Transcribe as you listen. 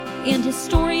And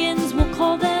historians will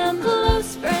call them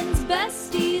close friends,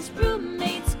 besties,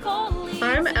 roommates, colleagues.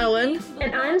 I'm Ellen.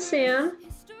 And I'm Sam.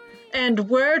 And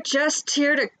we're just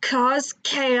here to cause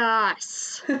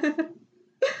chaos.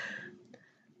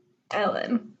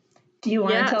 Ellen, do you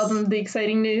want to tell them the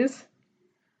exciting news?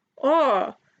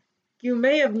 Oh, you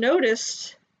may have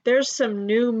noticed there's some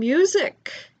new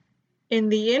music in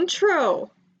the intro.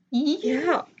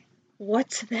 Yeah.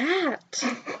 What's that?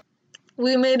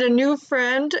 We made a new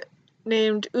friend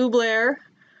named Ublair,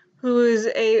 who is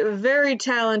a very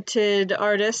talented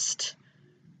artist.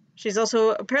 She's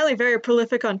also apparently very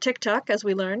prolific on TikTok, as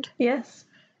we learned. Yes.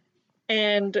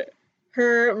 And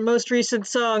her most recent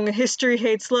song, History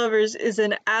Hates Lovers, is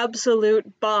an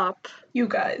absolute bop. You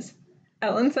guys,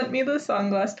 Ellen sent me this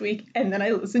song last week, and then I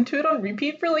listened to it on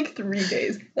repeat for like 3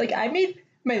 days. Like, I made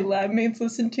my lab mates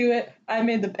listen to it. I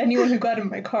made anyone who got in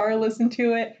my car listen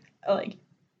to it. Like,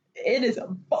 it is a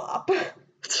bop.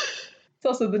 It's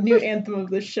also the new anthem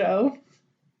of the show.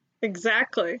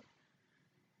 Exactly.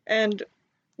 And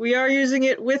we are using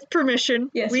it with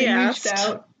permission. Yes, we reached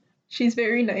out. She's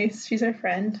very nice. She's our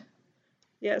friend.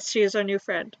 Yes, she is our new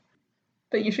friend.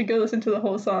 But you should go listen to the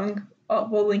whole song.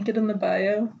 We'll link it in the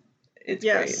bio. It's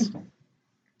great.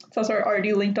 It's also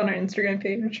already linked on our Instagram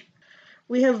page.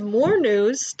 We have more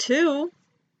news, too.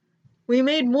 We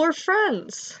made more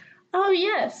friends. Oh,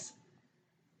 yes.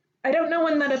 I don't know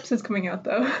when that episode's coming out,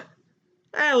 though.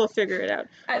 I will figure it out.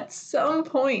 At some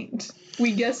point,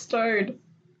 we guest starred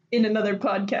in another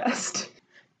podcast.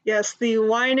 Yes, the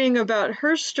Whining About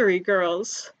Herstory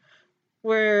girls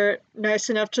were nice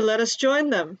enough to let us join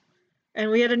them. And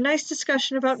we had a nice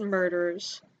discussion about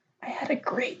murderers. I had a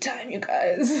great time, you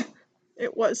guys.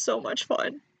 It was so much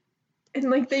fun.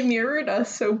 And, like, they mirrored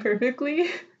us so perfectly.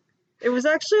 It was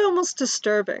actually almost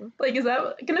disturbing. Like, is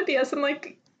that gonna be us in,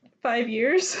 like, 5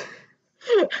 years?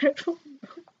 I don't know.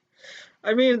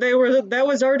 I mean, that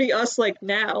was already us, like,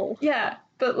 now. Yeah,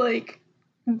 but, like,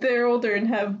 they're older and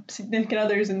have significant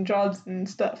others and jobs and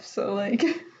stuff, so, like...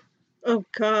 Oh,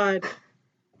 God.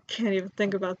 Can't even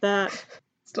think about that.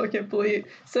 Still can't believe.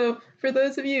 So, for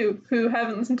those of you who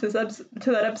haven't listened to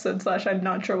that episode, / I'm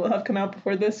not sure will have come out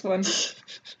before this one,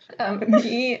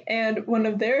 me and one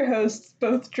of their hosts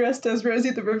both dressed as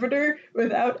Rosie the Riveter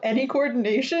without any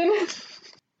coordination.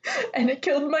 And it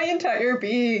killed my entire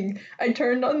being. I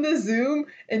turned on the Zoom,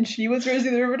 and she was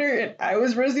Rosie the Riveter, and I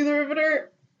was Rosie the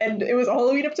Riveter, and it was a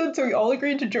Halloween episode, so we all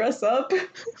agreed to dress up.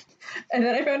 And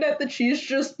then I found out that she's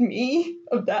just me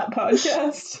of that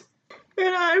podcast.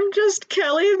 And I'm just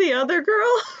Kelly, the other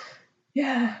girl?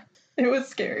 Yeah, it was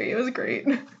scary. It was great.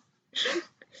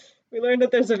 We learned that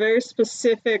there's a very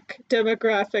specific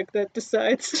demographic that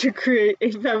decides to create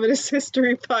a feminist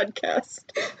history podcast.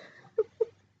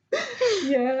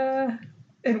 Yeah,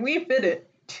 and we fit it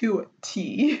to a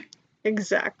T.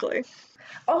 Exactly.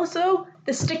 Also,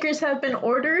 the stickers have been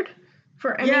ordered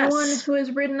for anyone who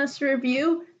has written us a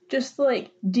review. Just,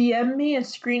 like, DM me a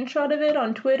screenshot of it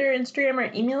on Twitter, Instagram,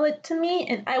 or email it to me,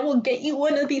 and I will get you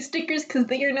one of these stickers because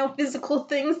they are now physical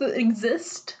things that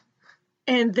exist.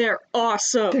 And they're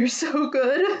awesome. They're so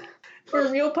good. For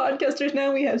real podcasters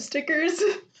now, we have stickers.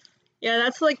 Yeah,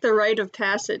 that's like the rite of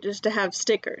passage, is to have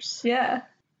stickers. Yeah.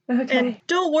 Okay. And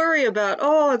don't worry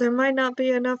about, there might not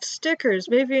be enough stickers.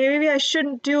 Maybe I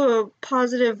shouldn't do a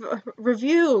positive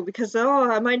review because,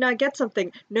 I might not get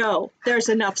something. No, there's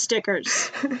enough stickers.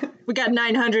 We got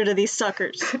 900 of these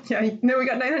suckers. Yeah, no, we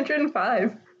got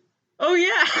 905. Oh,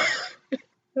 yeah.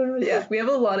 Yeah, we have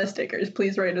a lot of stickers.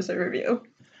 Please write us a review.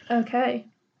 Okay.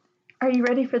 Are you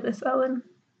ready for this, Ellen?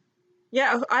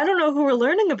 Yeah, I don't know who we're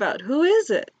learning about. Who is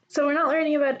it? So we're not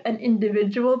learning about an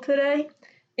individual today.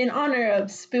 In honor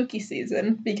of spooky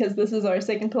season, because this is our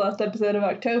second to last episode of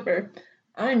October,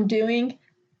 I'm doing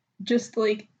just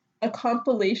like a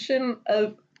compilation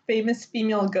of famous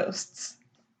female ghosts.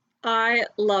 I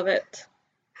love it.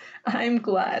 I'm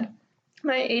glad.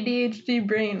 My ADHD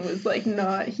brain was like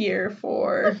not here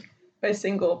for a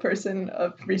single person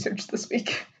of research this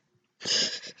week.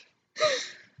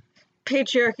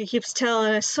 Patriarchy keeps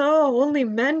telling us, only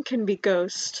men can be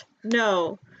ghosts.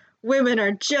 No. Women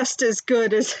are just as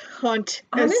good as Honestly,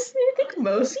 I think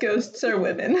most ghosts are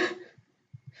women.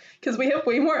 Because we have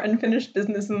way more unfinished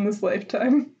business in this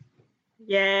lifetime.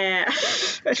 Yeah.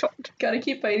 Gotta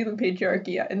keep fighting the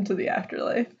patriarchy into the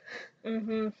afterlife.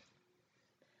 Mm-hmm.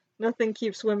 Nothing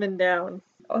keeps women down.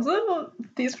 Also,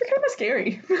 these were kind of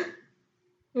scary.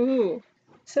 Ooh.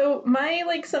 So my,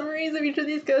 summaries of each of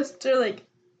these ghosts are,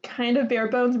 kind of bare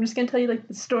bones. I'm just gonna tell you,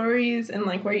 the stories and,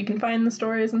 where you can find the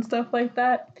stories and stuff like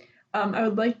that. I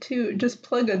would like to just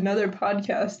plug another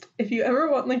podcast. If you ever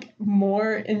want, like,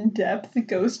 more in-depth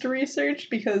ghost research,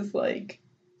 because, like,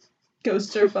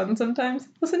 ghosts are fun sometimes,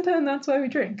 listen to And That's Why We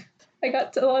Drink. I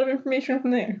got a lot of information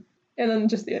from there. And then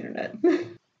just the internet.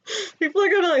 People are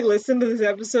gonna, like, listen to this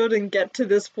episode and get to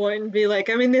this point and be like,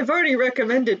 I mean, they've already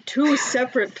recommended 2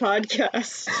 separate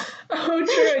podcasts. Oh,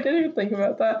 true, I didn't even think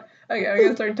about that. Okay, I'm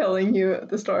gonna start telling you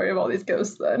the story of all these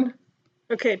ghosts then.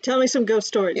 Okay, tell me some ghost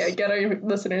stories. Yeah, get our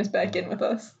listeners back in with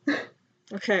us.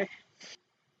 Okay.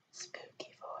 Spooky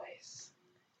voice.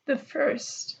 The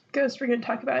first ghost we're going to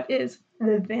talk about is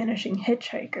the vanishing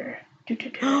hitchhiker.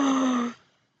 The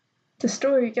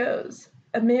story goes,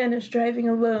 a man is driving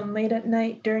alone late at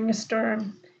night during a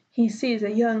storm. He sees a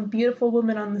young, beautiful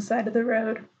woman on the side of the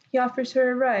road. He offers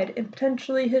her a ride and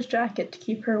potentially his jacket to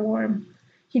keep her warm.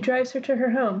 He drives her to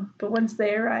her home, but once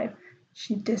they arrive,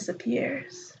 she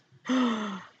disappears.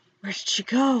 Where did she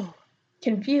go?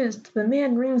 Confused, the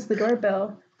man rings the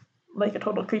doorbell, like a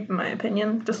total creep in my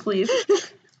opinion, just leave,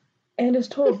 and is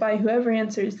told by whoever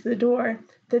answers the door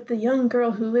that the young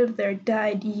girl who lived there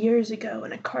died years ago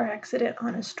in a car accident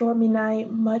on a stormy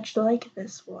night much like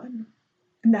this one.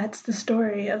 And that's the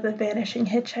story of the vanishing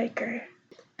hitchhiker.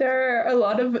 There are a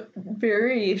lot of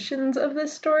variations of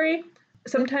this story.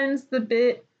 Sometimes the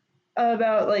bit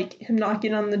about, like, him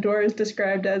knocking on the door is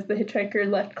described as the hitchhiker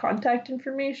left contact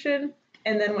information,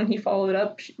 and then when he followed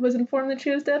up, she was informed that she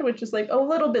was dead, which is, like, a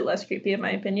little bit less creepy in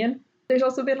my opinion. There's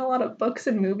also been a lot of books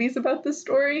and movies about this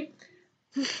story.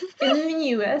 In the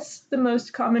US, the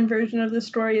most common version of the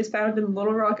story is found in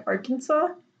Little Rock, Arkansas,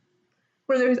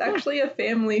 where there's actually a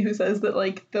family who says that,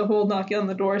 like, the whole knocking on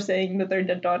the door saying that their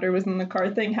dead daughter was in the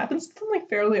car thing happens to them, like,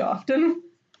 fairly often.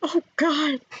 Oh,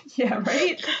 God. Yeah,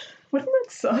 right? Wouldn't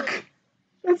that suck?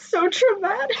 That's so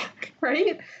traumatic.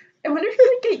 Right? I wonder if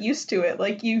you would get used to it.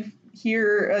 Like, you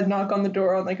hear a knock on the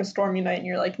door on, like, a stormy night and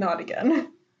you're like, not again.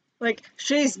 Like,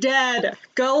 she's dead.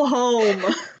 Go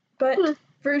home. But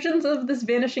versions of this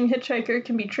vanishing hitchhiker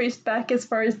can be traced back as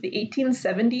far as the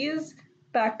 1870s.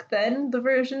 Back then, the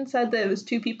version said that it was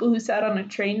 2 people who sat on a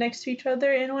train next to each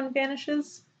other and one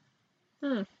vanishes.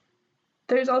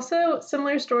 There's also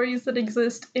similar stories that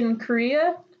exist in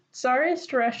Korea,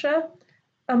 Tsarist Russia,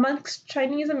 amongst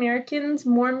Chinese Americans,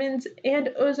 Mormons,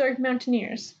 and Ozark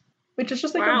mountaineers, which is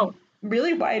just like a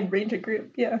really wide range of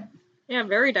group, yeah. Yeah,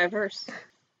 very diverse.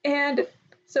 And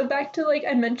so back to, like,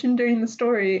 I mentioned during the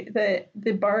story that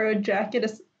the borrowed jacket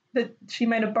is that she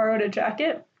might have borrowed a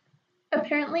jacket.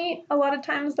 Apparently, a lot of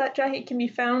times that jacket can be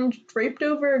found draped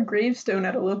over a gravestone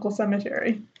at a local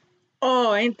cemetery.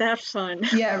 Oh, ain't that fun?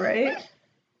 Yeah, right?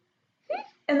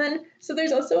 And then, so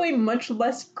there's also a much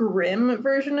less grim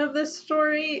version of this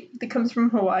story that comes from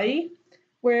Hawaii,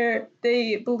 where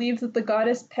they believe that the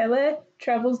goddess Pele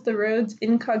travels the roads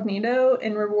incognito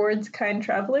and rewards kind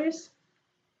travelers.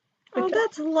 Oh,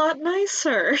 that's a lot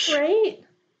nicer. Right?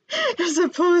 As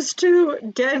opposed to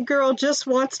dead girl just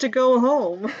wants to go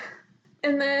home.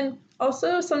 And then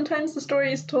also sometimes the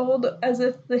story is told as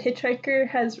if the hitchhiker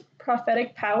has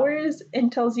prophetic powers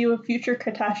and tells you of future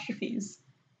catastrophes.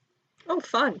 Oh,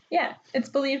 fun. Yeah, it's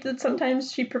believed that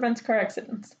sometimes she prevents car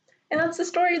accidents. And that's the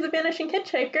story of the vanishing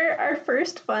hitchhiker, our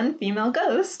first fun female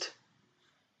ghost.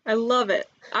 I love it.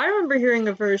 I remember hearing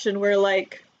a version where,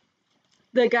 like,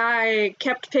 the guy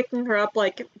kept picking her up,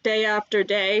 like, day after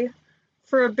day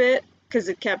for a bit, because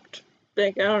it kept,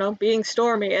 like, I don't know, being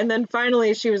stormy. And then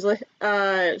finally she was like,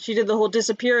 she did the whole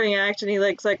disappearing act, and he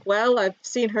like, well, I've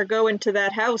seen her go into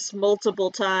that house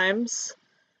multiple times.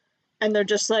 And they're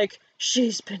just like,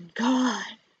 she's been gone.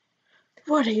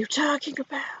 What are you talking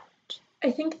about? I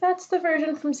think that's the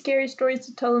version from Scary Stories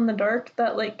to Tell in the Dark,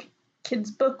 that, like, kids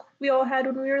book we all had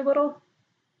when we were little.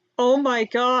 Oh my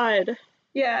god.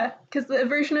 Yeah, because the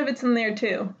version of it's in there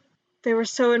too. They were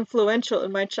so influential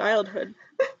in my childhood.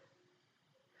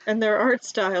 And their art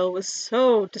style was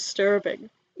so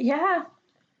disturbing. Yeah.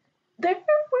 There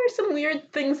were some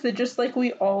weird things that just, like,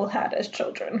 we all had as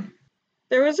children.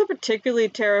 There was a particularly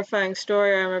terrifying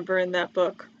story I remember in that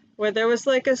book, where there was,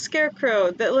 like, a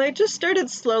scarecrow that, like, just started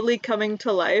slowly coming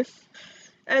to life.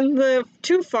 And the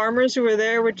 2 farmers who were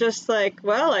there were just like,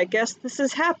 well, I guess this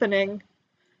is happening.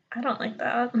 I don't like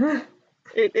that.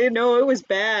 It was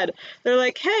bad. They're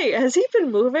like, hey, has he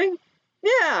been moving?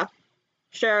 Yeah,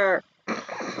 sure.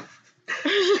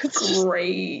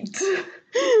 Great.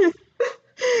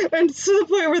 And to the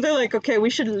point where they're like, okay, we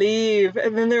should leave.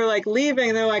 And then they're like leaving,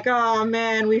 and they're like, oh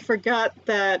man, we forgot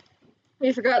that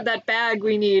bag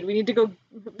we need. We need to go,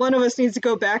 one of us needs to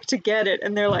go back to get it.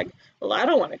 And they're like, well, I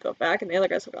don't want to go back. And the other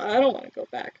guy's like, I don't want to go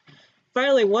back.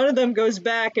 Finally, one of them goes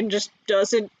back and just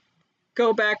doesn't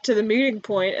go back to the meeting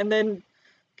point, and then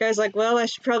Guy's like, well, I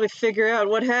should probably figure out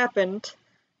what happened.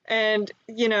 And,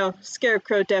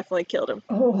 Scarecrow definitely killed him.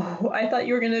 Oh, I thought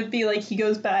you were gonna be like, he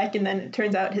goes back and then it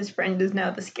turns out his friend is now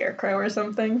the Scarecrow or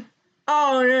something.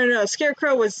 Oh, no.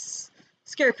 Scarecrow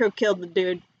killed the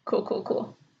dude.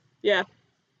 Cool. Yeah.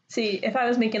 See, if I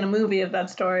was making a movie of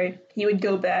that story, he would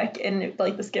go back and,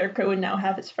 like, the Scarecrow would now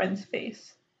have his friend's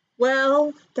face.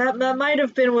 Well, that might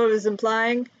have been what it was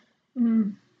implying.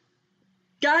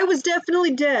 Guy was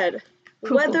definitely dead.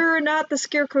 Cool. Whether or not the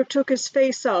Scarecrow took his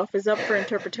face off is up for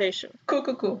interpretation.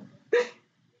 Cool.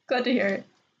 Glad to hear it.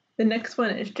 The next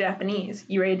one is Japanese.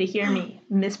 You ready to hear me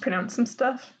mispronounce some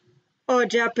stuff? Oh,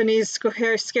 Japanese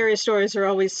scary stories are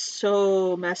always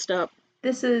so messed up.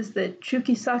 This is the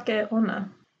Chukisake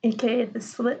Onna, aka the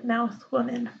slit-mouthed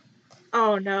woman.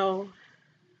 Oh no.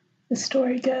 The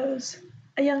story goes,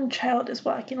 a young child is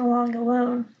walking along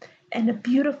alone, and a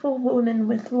beautiful woman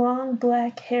with long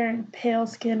black hair and pale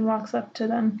skin walks up to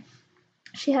them.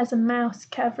 She has a mouse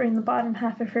covering the bottom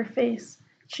half of her face.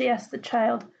 She asks the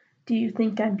child, "Do you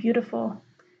think I'm beautiful?"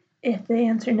 If they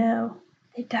answer no,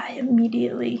 they die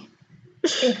immediately.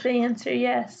 If they answer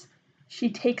yes, she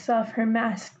takes off her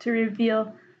mask to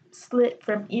reveal slit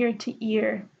from ear to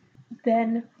ear.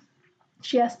 Then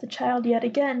she asks the child yet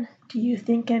again, "Do you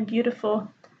think I'm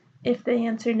beautiful?" If they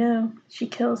answer no, she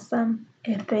kills them.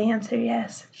 If they answer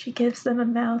yes, she gives them a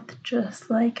mouth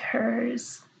just like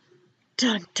hers.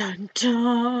 Dun dun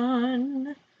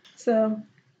dun. So,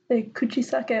 the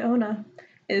Kuchisake Onna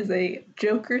is a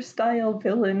Joker-style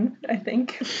villain, I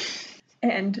think.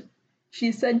 And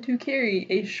she's said to carry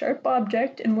a sharp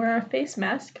object and wear a face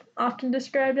mask, often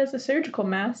described as a surgical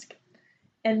mask.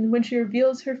 And when she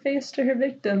reveals her face to her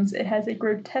victims, it has a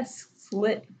grotesque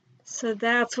slit. So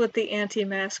that's what the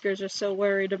anti-maskers are so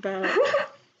worried about.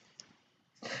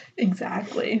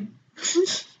 Exactly.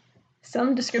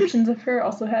 Some descriptions of her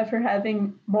also have her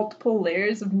having multiple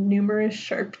layers of numerous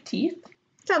sharp teeth.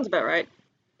 Sounds about right.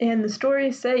 And the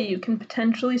stories say you can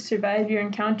potentially survive your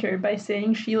encounter by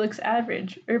saying she looks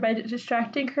average, or by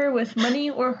distracting her with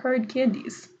money or hard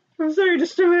candies. I'm sorry,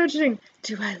 just imagining.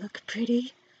 Do I look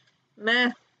pretty?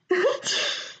 Meh.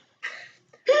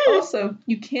 Also,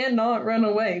 you cannot run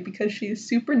away because she is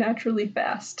supernaturally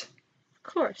fast.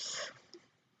 Of course.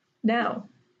 Now,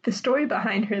 the story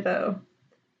behind her, though.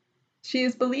 She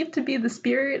is believed to be the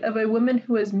spirit of a woman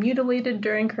who was mutilated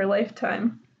during her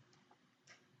lifetime.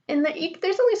 And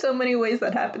there's only so many ways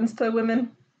that happens to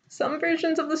women. Some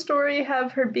versions of the story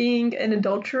have her being an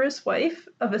adulterous wife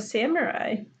of a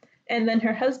samurai, and then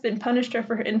her husband punished her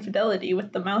for her infidelity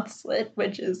with the mouth slit,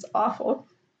 which is awful.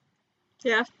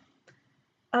 Yeah.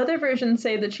 Other versions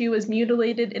say that she was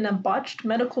mutilated in a botched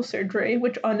medical surgery,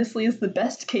 which honestly is the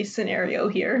best case scenario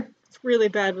here. It's really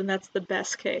bad when that's the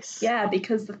best case. Yeah,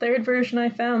 because the third version I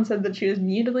found said that she was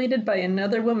mutilated by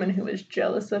another woman who was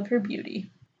jealous of her beauty.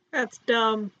 That's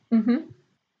dumb. Mm-hmm.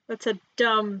 That's a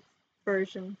dumb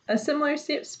version. A similar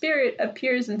spirit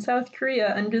appears in South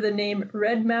Korea under the name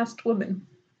Red Masked Woman.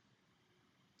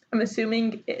 I'm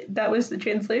assuming that was the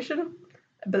translation,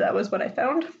 but that was what I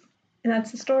found. And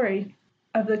that's the story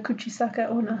of the Kuchisake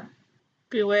Onna.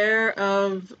 Beware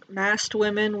of masked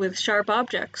women with sharp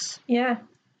objects. Yeah,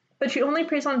 but she only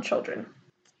preys on children.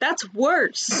 That's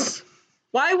worse.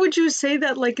 Why would you say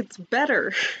that like it's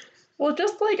better? Well,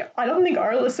 just like, I don't think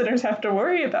our listeners have to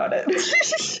worry about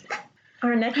it.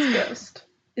 Our next ghost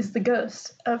is the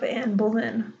ghost of Anne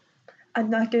Boleyn. I'm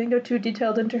not going to go too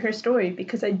detailed into her story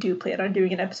because I do plan on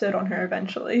doing an episode on her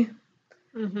eventually.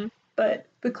 Mm-hmm. But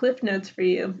the cliff notes for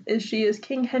you is she is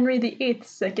King Henry VIII's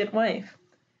second wife.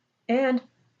 And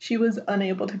she was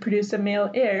unable to produce a male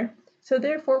heir, so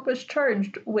therefore was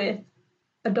charged with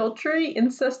adultery,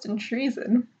 incest, and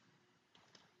treason.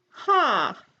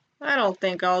 Huh. I don't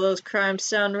think all those crimes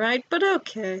sound right, but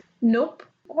okay. Nope.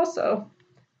 Also,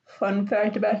 fun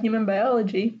fact about human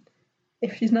biology,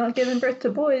 if she's not giving birth to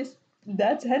boys,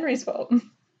 that's Henry's fault.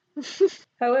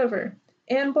 However,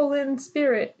 Anne Boleyn's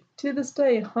spirit to this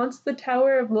day haunts the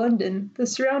Tower of London, the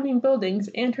surrounding buildings,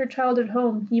 and her childhood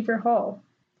home, Hever Hall.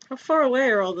 How far away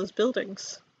are all those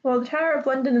buildings? Well, the Tower of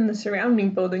London and the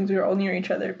surrounding buildings are all near each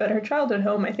other, but her childhood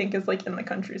home, I think, is like in the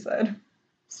countryside.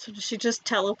 So does she just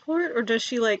teleport, or does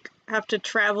she like have to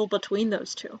travel between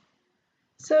those two?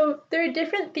 So there are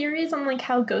different theories on like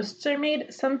how ghosts are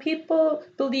made. Some people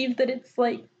believe that it's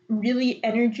like really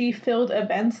energy-filled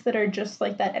events that are just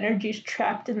like that energy's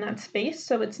trapped in that space.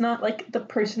 So it's not like the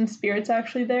person's spirit's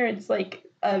actually there. It's like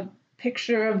a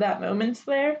picture of that moment's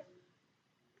there.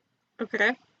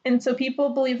 Okay. And so people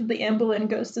believe that the Anne Boleyn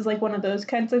ghost is like one of those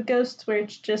kinds of ghosts where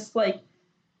it's just like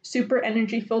super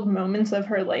energy-filled moments of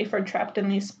her life are trapped in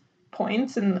these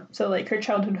points, and so like her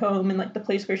childhood home and like the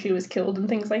place where she was killed and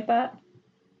things like that.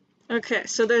 Okay,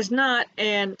 so there's not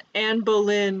an Anne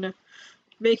Boleyn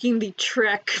making the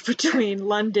trek between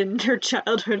London and her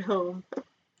childhood home.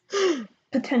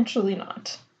 Potentially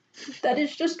not. That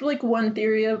is just like one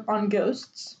theory on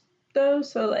ghosts, though,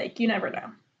 so like you never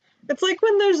know. It's like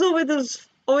when there's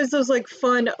always those like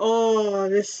fun, oh,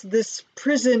 this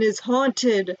prison is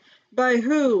haunted by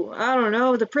who? I don't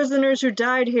know, the prisoners who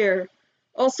died here.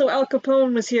 Also, Al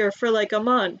Capone was here for like a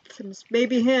month, and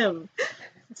maybe him.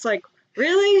 It's like,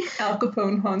 really? Al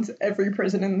Capone haunts every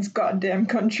prison in this goddamn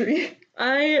country.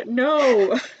 I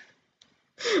know.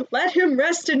 Let him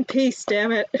rest in peace,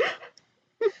 damn it.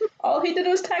 All he did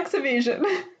was tax evasion.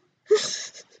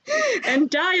 And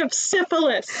die of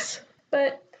syphilis.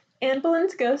 But Anne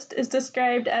Boleyn's ghost is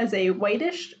described as a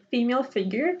whitish female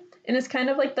figure, and is kind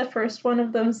of like the first one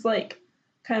of those like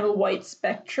kind of white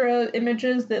spectra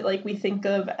images that like we think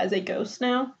of as a ghost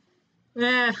now.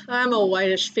 I'm a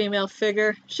whitish female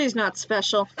figure. She's not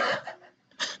special.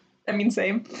 I mean,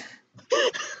 same.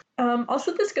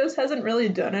 Also, this ghost hasn't really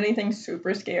done anything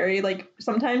super scary. Like,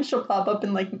 sometimes she'll pop up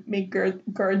and, like, make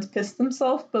guards piss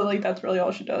themselves, but, like, that's really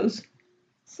all she does.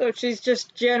 So she's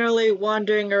just generally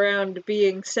wandering around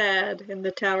being sad in the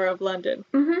Tower of London.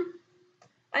 Mm-hmm.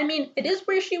 I mean, it is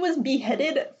where she was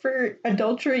beheaded for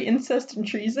adultery, incest, and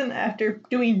treason after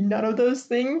doing none of those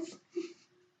things.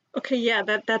 Okay, yeah,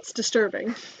 that's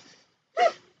disturbing.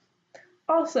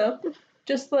 Also,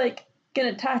 just, like,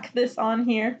 gonna tack this on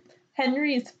here,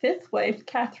 Henry's fifth wife,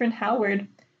 Catherine Howard,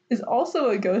 is also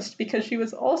a ghost because she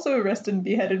was also arrested and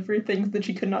beheaded for things that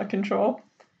she could not control.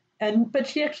 But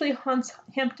she actually haunts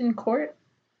Hampton Court,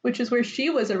 which is where she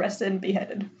was arrested and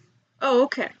beheaded. Oh,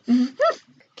 okay. Mm-hmm.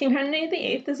 King Henry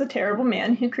VIII is a terrible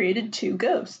man who created 2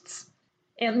 ghosts.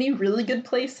 And the really good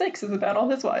play 6 is about all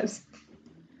his wives.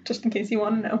 Just in case you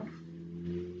want to know.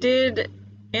 Did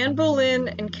Anne Boleyn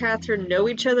and Catherine know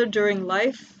each other during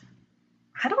life?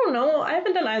 I don't know. I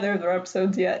haven't done either of their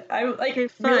episodes yet. I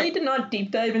really did not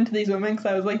deep dive into these women because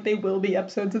I was like, they will be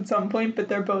episodes at some point, but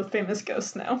they're both famous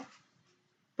ghosts now.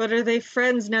 But are they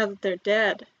friends now that they're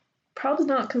dead? Probably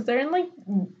not, because they're in like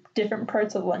different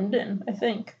parts of London, I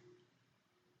think.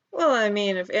 Well, I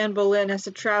mean, if Anne Boleyn has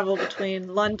to travel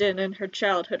between London and her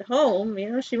childhood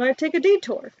home, she might take a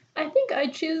detour. I think I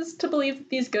choose to believe that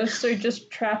these ghosts are just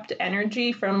trapped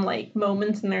energy from, like,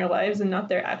 moments in their lives and not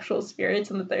their actual spirits,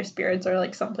 and that their spirits are,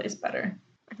 like, someplace better.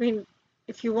 I mean,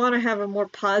 if you want to have a more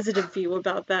positive view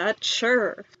about that,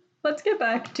 sure. Let's get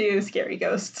back to scary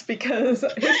ghosts, because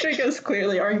history ghosts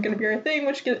clearly aren't going to be our thing,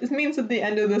 which means at the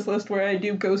end of this list where I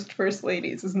do ghost first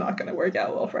ladies is not going to work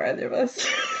out well for either of us.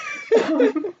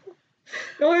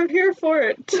 No, I'm here for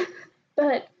it.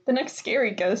 But the next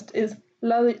scary ghost is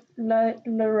La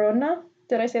Llorona.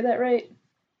 Did I say that right?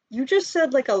 You just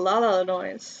said like a la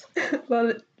noise.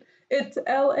 It's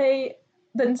L-A,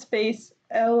 then space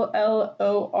Llorona.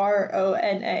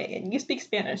 And you speak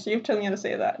Spanish, so you have to tell me how to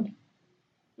say that.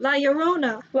 La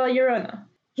Llorona. La Llorona.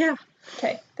 Yeah.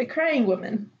 Okay, the crying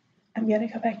woman. I'm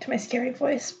gonna go back to my scary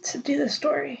voice to do the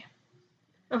story.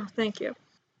 Oh, thank you.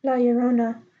 La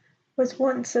Llorona was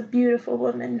once a beautiful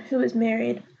woman who was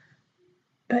married,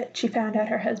 but she found out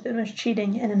her husband was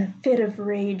cheating, and in a fit of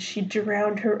rage, she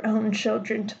drowned her own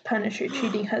children to punish her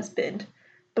cheating husband.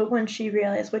 But when she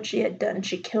realized what she had done,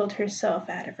 she killed herself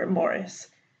out of remorse.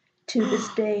 To this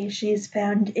day, she is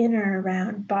found in or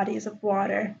around bodies of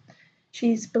water.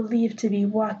 She's believed to be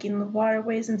walking the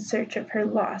waterways in search of her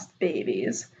lost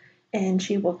babies, and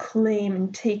she will claim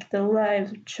and take the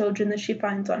lives of children that she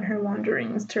finds on her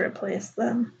wanderings to replace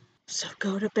them. So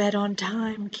go to bed on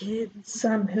time, kids.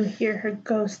 Some who hear her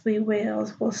ghostly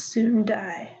wails will soon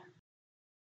die.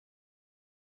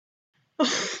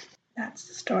 That's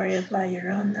the story of La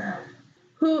Llorona,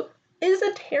 who is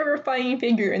a terrifying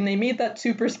figure, and they made that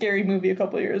super scary movie a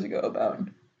couple years ago about.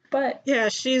 But yeah,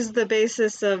 she's the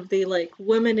basis of the like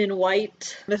women in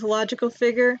white mythological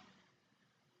figure.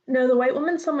 No, the white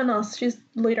woman's someone else. She's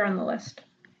later on the list.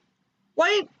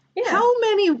 White? Yeah. How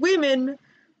many women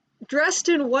dressed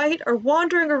in white are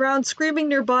wandering around screaming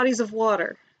near bodies of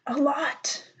water? A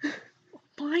lot. Oh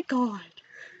my god.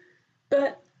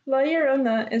 But La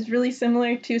Llorona is really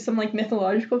similar to some like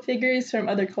mythological figures from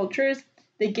other cultures.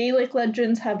 The Gaelic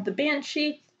legends have the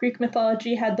banshee. Greek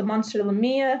mythology had the monster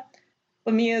Lamia.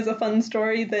 Lamia is a fun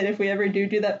story that if we ever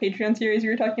do that Patreon series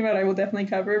you were talking about, I will definitely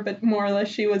cover, but more or less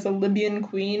she was a Libyan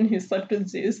queen who slept with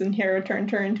Zeus, and Hera turned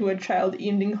her into a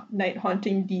child-eating,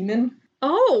 night-haunting demon.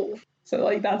 Oh! So,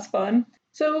 like, that's fun.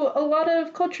 So, a lot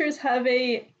of cultures have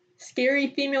a scary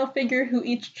female figure who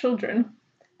eats children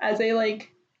as a,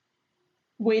 like,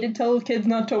 way to tell kids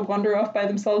not to wander off by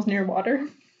themselves near water.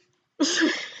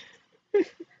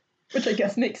 Which I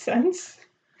guess makes sense.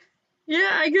 Yeah,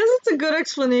 I guess it's a good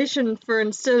explanation for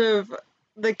instead of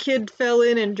the kid fell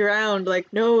in and drowned,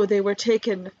 like, no, they were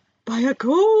taken by a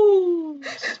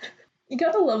ghost. You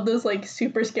gotta love those, like,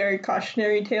 super scary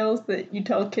cautionary tales that you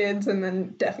tell kids and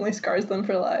then definitely scars them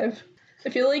for life. I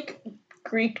feel like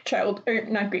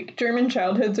German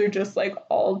childhoods are just, like,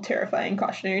 all terrifying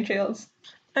cautionary tales.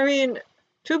 I mean,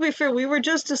 to be fair, we were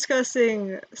just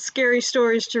discussing scary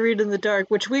stories to read in the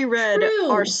dark, which we read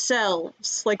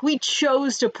ourselves. Like, we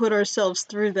chose to put ourselves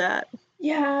through that.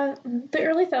 Yeah, the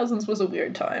early thousands was a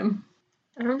weird time.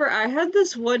 I remember I had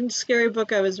this one scary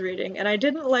book I was reading, and I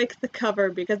didn't like the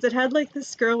cover because it had, like,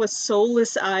 this girl with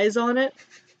soulless eyes on it.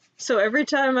 So every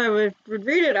time I would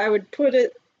read it, every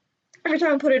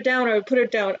time I put it down, I would put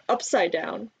it down upside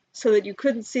down so that you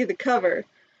couldn't see the cover.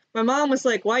 My mom was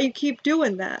like, why you keep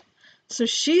doing that? So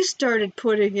she started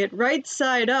putting it right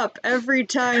side up every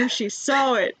time she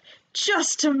saw it,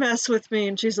 just to mess with me.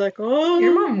 And she's like, oh.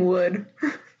 Your mom would.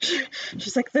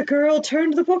 She's like, the girl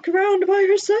turned the book around by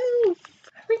herself.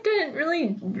 I didn't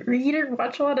really read or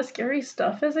watch a lot of scary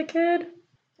stuff as a kid.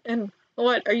 And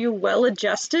what, are you well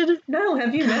adjusted? No,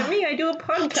 have you met me? I do a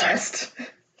podcast.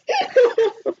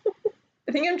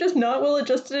 I think I'm just not well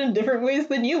adjusted in different ways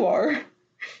than you are.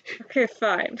 Okay,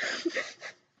 fine.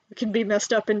 We can be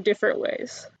messed up in different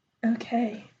ways.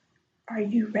 Okay. Are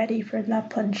you ready for La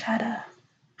Planchada?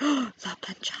 La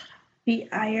Planchada. The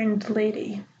Ironed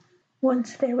Lady.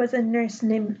 Once there was a nurse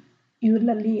named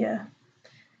Eulalia.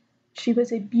 She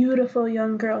was a beautiful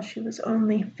young girl. She was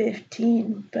only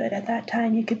 15, but at that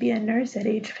time you could be a nurse at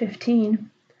age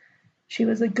 15. She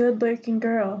was a good-looking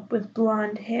girl with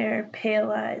blonde hair,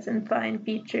 pale eyes, and fine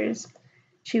features.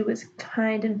 She was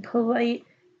kind and polite.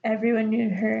 Everyone knew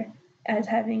her as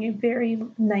having a very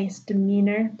nice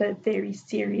demeanor, but very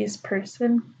serious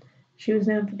person. She was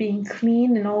known for being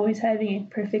clean and always having a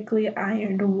perfectly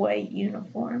ironed white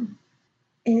uniform.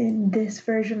 In this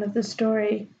version of the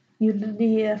story,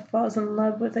 Eulalia falls in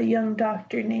love with a young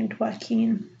doctor named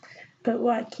Joaquin, but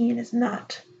Joaquin is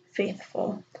not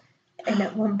faithful, and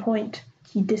at one point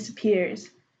he disappears.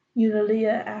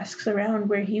 Eulalia asks around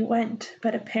where he went,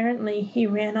 but apparently he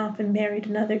ran off and married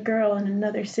another girl in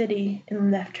another city and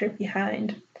left her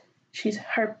behind. She's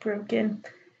heartbroken,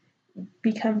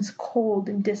 becomes cold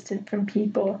and distant from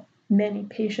people. Many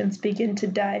patients begin to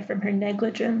die from her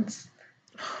negligence.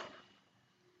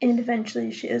 And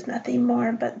eventually she is nothing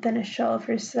more but than a shell of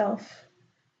herself.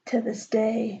 To this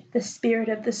day, the spirit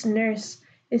of this nurse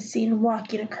is seen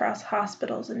walking across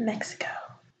hospitals in Mexico.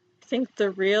 I think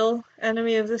the real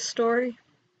enemy of this story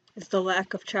is the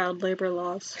lack of child labor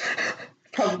laws.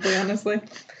 Probably, honestly.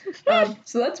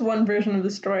 So that's one version of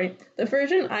the story. The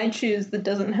version I choose that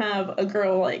doesn't have a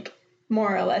girl, like,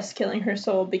 more or less killing her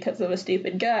soul because of a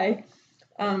stupid guy,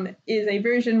 is a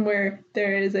version where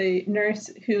there is a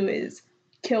nurse who is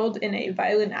killed in a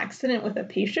violent accident with a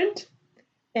patient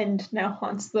and now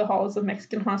haunts the halls of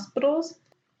Mexican hospitals.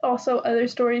 Also, other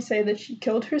stories say that she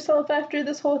killed herself after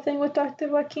this whole thing with Dr.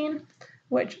 Joaquin,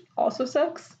 which also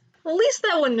sucks. At least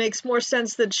that one makes more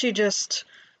sense than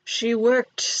she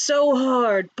worked so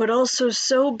hard, but also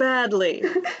so badly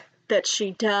that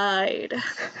she died.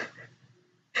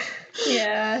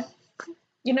 Yeah.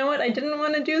 You know what? I didn't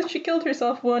want to do she killed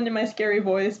herself one in my scary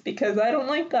voice because I don't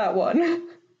like that one.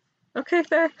 Okay,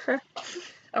 fair.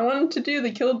 I wanted to do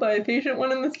the killed by a patient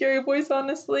one in the scary voice,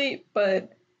 honestly,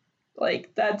 but,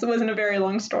 like, that wasn't a very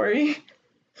long story.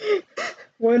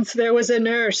 Once there was a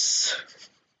nurse.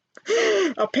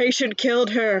 A patient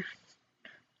killed her.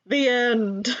 The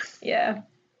end. Yeah.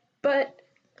 But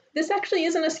this actually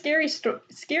isn't a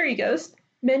scary ghost.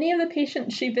 Many of the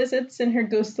patients she visits in her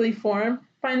ghostly form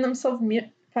find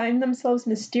themselves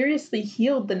mysteriously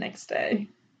healed the next day.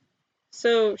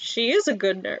 So she is a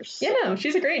good nurse. Yeah, no,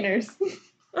 she's a great nurse.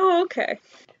 Oh, okay.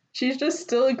 She's just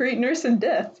still a great nurse in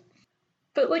death.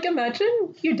 But, like,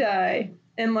 imagine you die,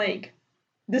 and, like,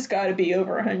 this gotta be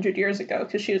over 100 years ago,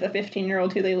 because she was a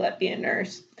 15-year-old who they let be a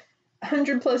nurse.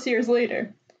 100 plus years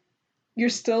later, you're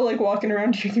still, like, walking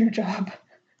around doing your job.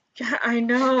 Yeah, I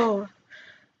know.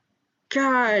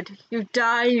 God, you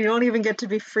die, you don't even get to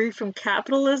be free from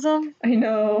capitalism? I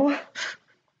know.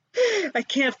 I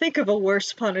can't think of a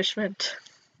worse punishment.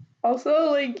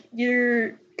 Also, like,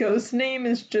 your ghost name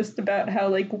is just about how,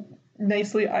 like,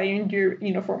 nicely ironed your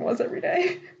uniform was every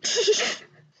day.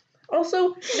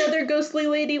 Also, another ghostly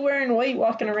lady wearing white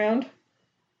walking around.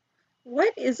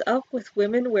 What is up with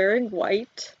women wearing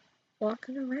white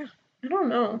walking around? I don't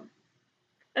know.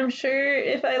 I'm sure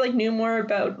if I, like, knew more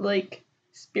about, like,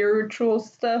 spiritual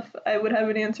stuff, I would have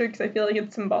an answer because I feel like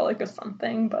it's symbolic of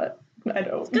something, but I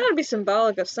don't. It's gotta be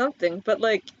symbolic of something, but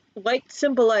like, white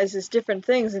symbolizes different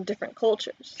things in different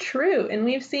cultures. True, and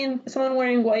we've seen someone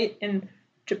wearing white in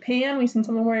Japan, we've seen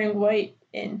someone wearing white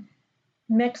in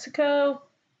Mexico.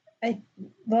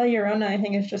 La Llorona, I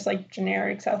think, is just like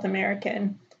generic South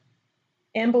American.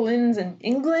 Anne Boleyn's in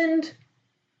England.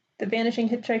 The Vanishing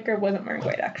Hitchhiker wasn't wearing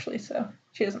white, actually, so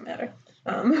she doesn't matter.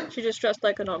 She just dressed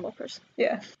like a normal person.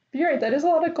 Yeah. But you're right, that is a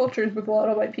lot of cultures with a lot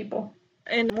of white people.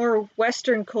 In more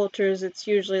Western cultures, it's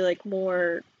usually like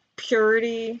more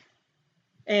purity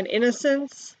and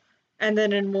innocence. And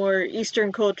then in more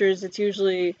Eastern cultures, it's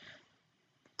usually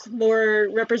more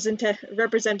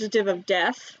representative of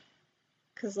death.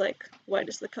 Because, like, white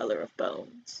is the color of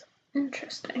bones.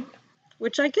 Interesting.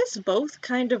 Which I guess both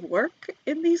kind of work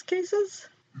in these cases,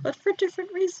 but for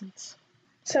different reasons.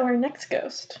 So our next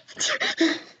ghost.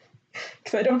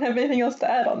 Because I don't have anything else to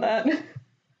add on that.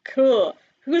 Cool.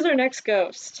 Who's our next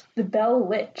ghost? The Bell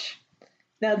Witch.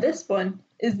 Now this one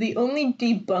is the only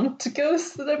debunked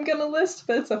ghost that I'm gonna list,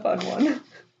 but it's a fun one.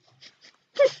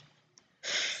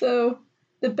 So,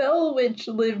 the Bell Witch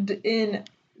lived in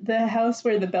the house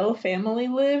where the Bell family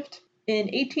lived in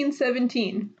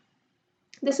 1817.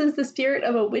 This is the spirit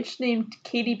of a witch named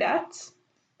Katie Batts.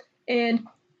 And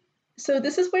so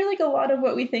this is where like a lot of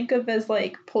what we think of as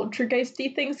like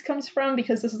poltergeisty things comes from,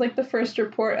 because this is like the first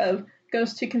report of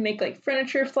ghosts who can make like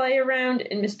furniture fly around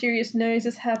and mysterious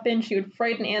noises happen. She would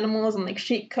frighten animals and like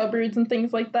shake cupboards and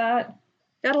things like that.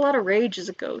 Got a lot of rage as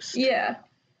a ghost. Yeah.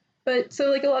 But so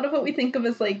like a lot of what we think of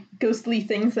as like ghostly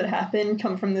things that happen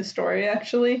come from this story,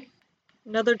 actually.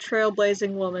 Another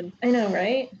trailblazing woman. I know,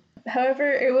 right?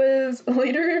 However, it was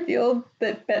later revealed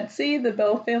that Betsy, the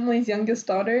Bell family's youngest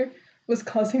daughter, was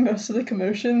causing most of the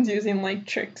commotions using like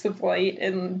tricks of light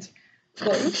and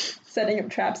like setting up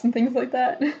traps and things like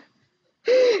that.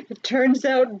 It turns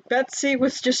out Betsy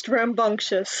was just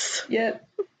rambunctious. Yep.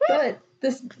 But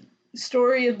this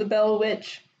story of the Bell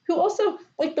Witch, who also,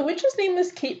 like, the witch's name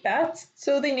is Kate Batts,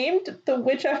 so they named the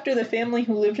witch after the family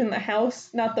who lived in the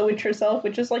house, not the witch herself,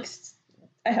 which is like,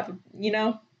 I have, you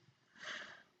know?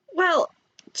 Well,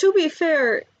 to be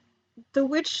fair, the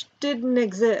witch didn't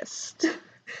exist.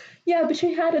 Yeah, but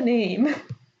she had a name.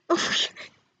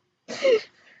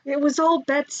 It was all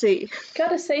Betsy.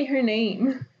 Gotta say her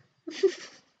name.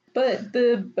 But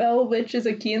the Bell Witch is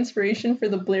a key inspiration for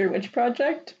the Blair Witch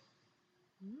Project.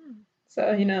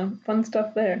 So, you know, fun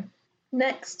stuff there.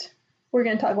 Next, we're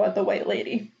going to talk about the White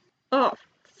Lady. Oh,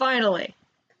 finally.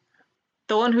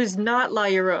 The one who's not La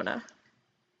Llorona.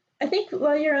 I think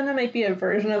La Llorona might be a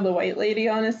version of the White Lady,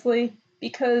 honestly,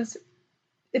 because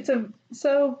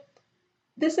so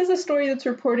this is a story that's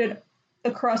reported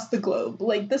across the globe.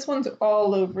 Like, this one's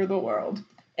all over the world.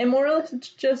 And more or less, it's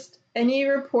just any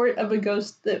report of a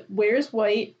ghost that wears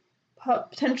white,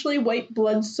 potentially white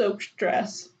blood-soaked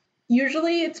dress.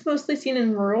 Usually, it's mostly seen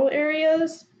in rural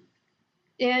areas,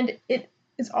 and it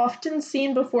is often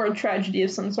seen before a tragedy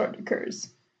of some sort occurs.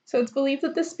 So it's believed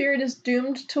that the spirit is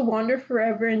doomed to wander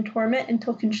forever in torment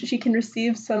until she can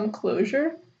receive some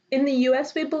closure. In the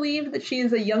US, we believe that she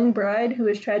is a young bride who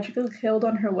was tragically killed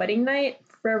on her wedding night,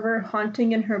 forever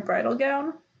haunting in her bridal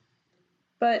gown.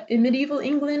 But in medieval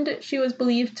England, she was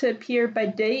believed to appear by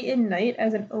day and night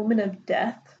as an omen of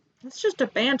death. It's just a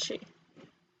banshee.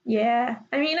 Yeah,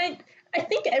 I mean, I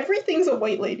think everything's a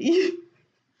white lady.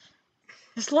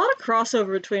 There's a lot of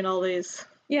crossover between all these.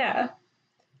 Yeah,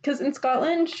 because in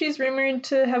Scotland, she's rumored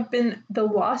to have been the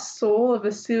lost soul of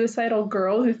a suicidal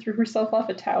girl who threw herself off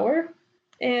a tower.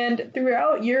 And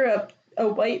throughout Europe, a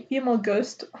white female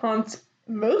ghost haunts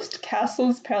most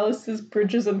castles, palaces,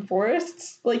 bridges, and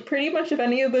forests. Like, pretty much if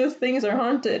any of those things are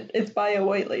haunted, it's by a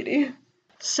white lady.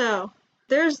 So,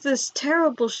 there's this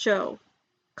terrible show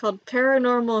called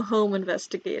Paranormal Home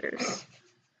Investigators.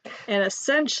 And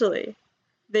essentially,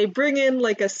 they bring in,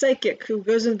 like, a psychic who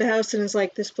goes into the house and is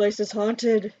like, this place is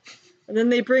haunted. And then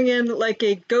they bring in, like,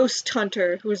 a ghost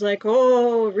hunter who's like,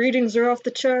 oh, readings are off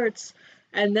the charts.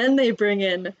 And then they bring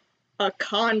in a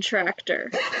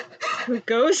contractor who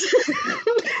goes...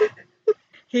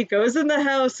 He goes in the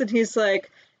house and he's like,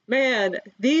 man,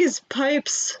 these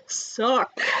pipes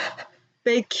suck.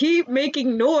 They keep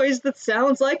making noise that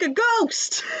sounds like a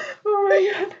ghost. Oh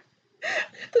my god.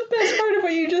 The best part of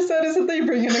what you just said is that they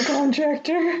bring in a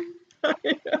contractor. I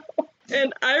know.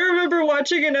 And I remember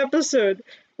watching an episode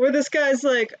where this guy's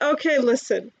like, okay,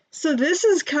 listen, so this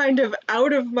is kind of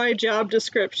out of my job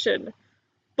description,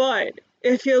 but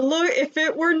if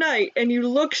it were night and you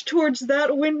looked towards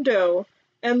that window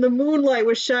and the moonlight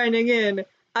was shining in,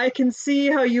 I can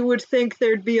see how you would think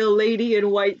there'd be a lady in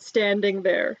white standing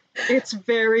there. It's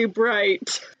very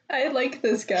bright. I like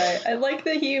this guy. I like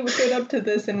that he showed up to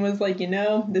this and was like,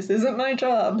 this isn't my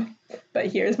job, but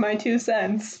here's my 2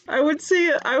 cents. I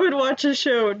would watch a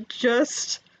show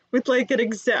just with like an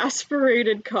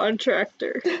exasperated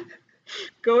contractor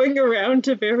going around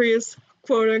to various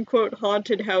quote unquote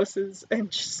haunted houses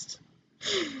and just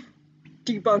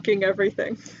debunking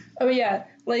everything. Oh yeah,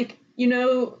 like,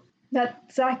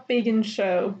 that Zach Bagans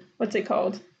show, what's it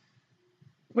called?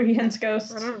 Where he hunts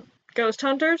ghosts? I don't know. Ghost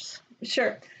Hunters?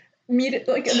 Sure.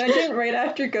 Imagine right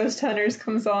after Ghost Hunters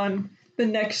comes on, the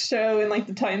next show in like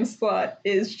the time slot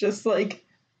is just like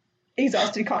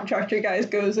exhausted contractor guys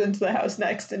goes into the house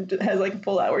next and has like a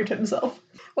full hour to himself.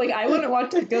 Like, I wouldn't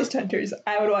watch the Ghost Hunters.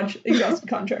 I would watch exhausted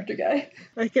contractor guy.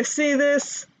 Like, you see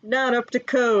this? Not up to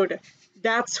code.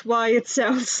 That's why it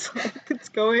sounds like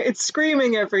it's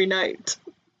screaming every night.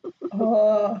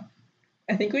 Oh,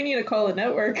 I think we need to call a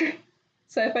network.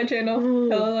 Sci-Fi Channel. Ooh.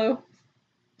 Hello.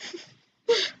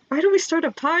 Why don't we start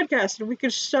a podcast and we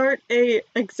could start a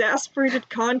exasperated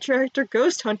contractor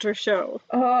ghost hunter show?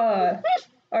 Our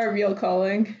real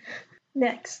calling.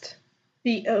 Next,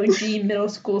 the OG middle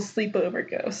school sleepover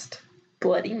ghost,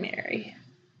 Bloody Mary.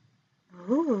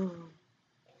 Ooh.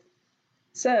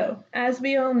 So, as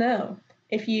we all know,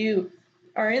 if you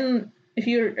are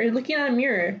looking at a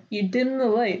mirror, you dim the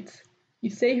lights, you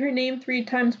say her name 3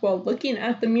 times while looking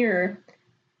at the mirror,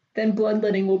 then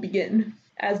bloodletting will begin,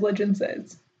 as legend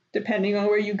says. Depending on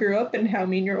where you grew up and how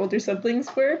mean your older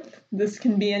siblings were, this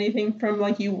can be anything from,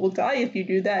 like, you will die if you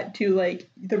do that, to, like,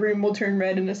 the room will turn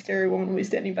red and a scary woman will be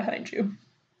standing behind you.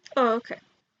 Oh, okay.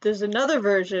 There's another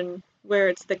version where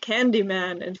it's the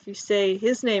Candyman, and if you say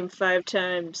his name 5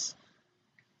 times,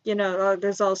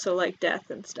 there's also, like, death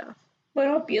and stuff. What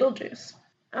about Beetlejuice?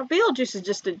 Beetlejuice is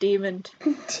just a demon.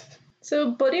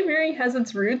 So Bloody Mary has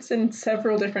its roots in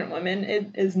several different women.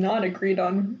 It is not agreed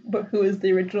on who is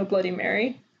the original Bloody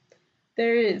Mary.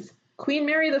 There is Queen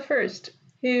Mary I,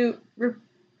 who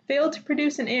failed to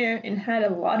produce an heir and had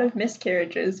a lot of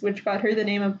miscarriages, which got her the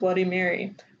name of Bloody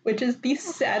Mary, which is the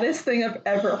saddest thing I've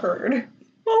ever heard.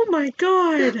 Oh my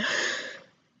god!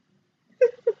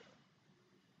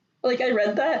 Like, I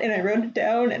read that and I wrote it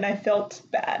down and I felt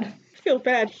bad. I feel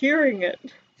bad hearing it.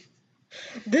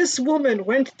 This woman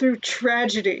went through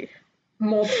tragedy.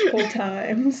 Multiple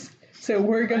times. So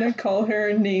we're gonna call her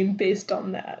a name based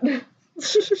on that.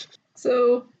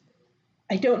 So,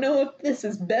 I don't know if this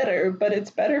is better, but it's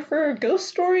better for a ghost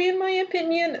story in my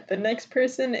opinion. The next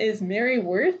person is Mary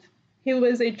Worth, who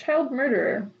was a child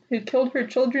murderer who killed her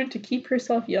children to keep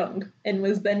herself young and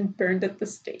was then burned at the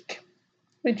stake.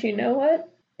 Which, you know what?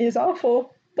 Is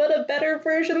awful, but a better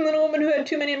version than a woman who had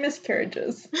too many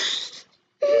miscarriages.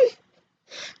 I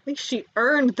think she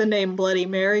earned the name Bloody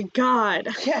Mary. God.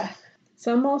 Yeah.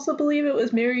 Some also believe it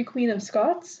was Mary Queen of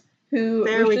Scots, who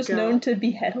was just known to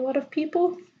behead a lot of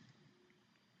people.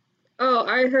 Oh,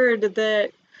 I heard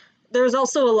that there was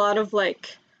also a lot of,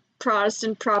 like,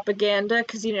 Protestant propaganda,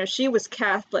 because, she was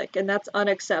Catholic, and that's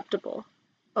unacceptable,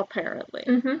 apparently.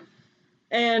 Mm-hmm.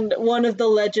 And one of the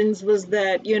legends was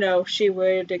that, she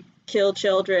would kill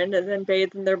children and then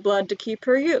bathe in their blood to keep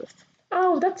her youth.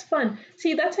 Oh, that's fun.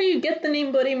 See, that's how you get the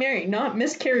name Bloody Mary, not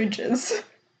miscarriages.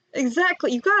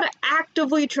 Exactly. You gotta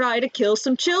actively try to kill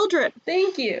some children.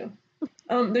 Thank you.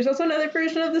 There's also another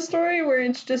version of the story where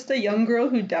it's just a young girl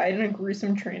who died in a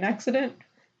gruesome train accident.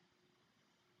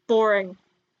 Boring.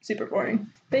 Super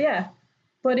boring. But yeah,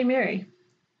 Bloody Mary.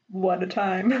 What a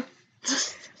time.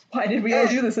 Why did we all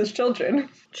do this as children?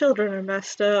 Children are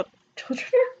messed up.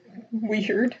 Children are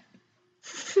weird.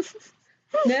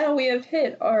 Now we have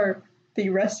hit the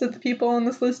rest of the people on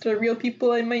this list are real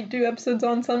people I might do episodes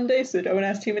on someday, so don't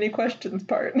ask too many questions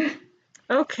part.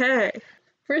 Okay.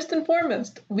 First and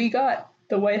foremost, we got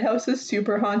the White House's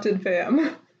super haunted fam.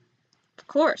 Of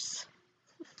course.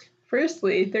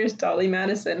 Firstly, there's Dolly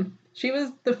Madison. She was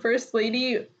the first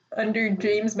lady under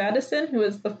James Madison, who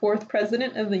was the 4th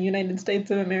president of the United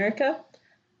States of America.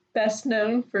 Best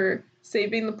known for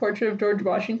saving the portrait of George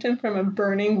Washington from a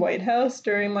burning White House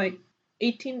during, like,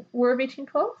 War of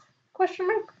 1812? Question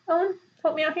mark? Ellen,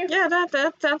 help me out here. Yeah,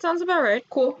 that sounds about right.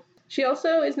 Cool. She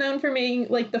also is known for being,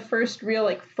 like, the first real,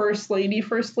 like, first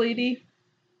lady.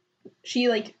 She,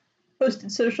 like,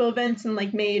 hosted social events and,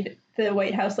 like, made the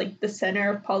White House, like, the center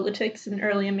of politics in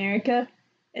early America,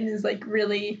 and is, like,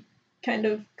 really kind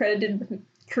of credited with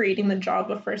creating the job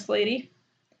of First Lady.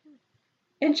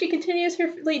 And she continues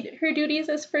her duties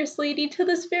as First Lady to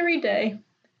this very day.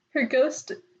 Her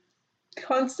ghost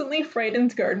constantly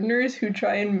frightens gardeners who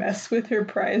try and mess with her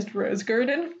prized rose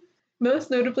garden.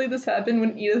 Most notably, this happened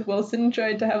when Edith Wilson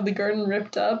tried to have the garden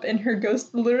ripped up, and her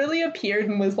ghost literally appeared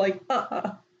and was like,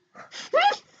 But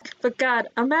God,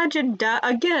 imagine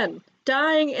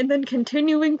dying and then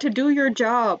continuing to do your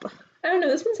job. I don't know,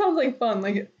 this one sounds like fun,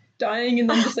 like dying and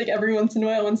then just like every once in a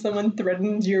while when someone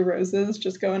threatens your roses,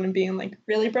 just going and being like,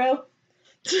 really, bro?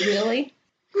 Really?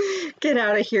 Get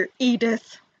out of here,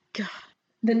 Edith. God.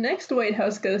 The next White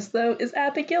House ghost, though, is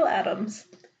Abigail Adams,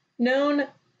 known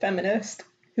feminist,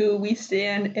 who we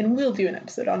stan and will do an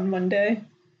episode on one day.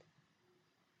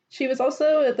 She was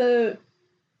also the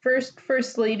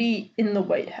first lady in the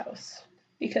White House,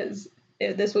 because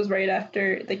this was right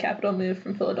after the Capitol moved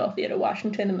from Philadelphia to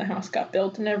Washington and the house got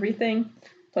built and everything.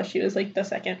 Plus, she was like the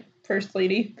second first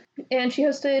lady. And she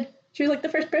was like the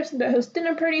first person to host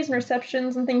dinner parties and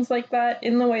receptions and things like that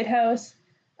in the White House.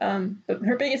 But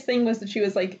her biggest thing was that she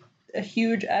was like a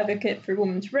huge advocate for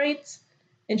women's rights,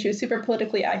 and she was super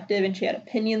politically active and she had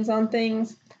opinions on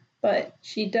things. But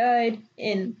she died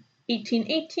in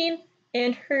 1818,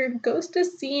 and her ghost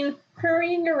is seen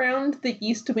hurrying around the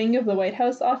East Wing of the White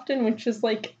House often, which is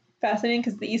like fascinating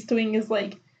because the East Wing is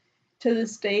like to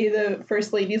this day the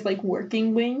First Lady's like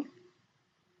working wing.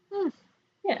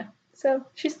 Yeah, so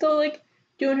she's still like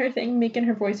doing her thing, making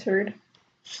her voice heard.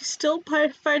 She's still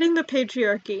fighting the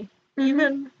patriarchy,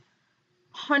 even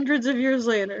hundreds of years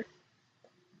later.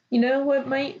 You know what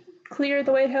might clear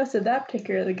the White House of that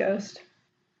particular ghost?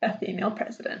 A female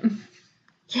president.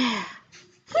 Yeah.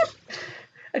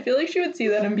 I feel like she would see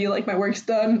that and be like, my work's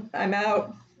done, I'm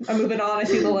out, I'm moving on, I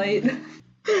see the light.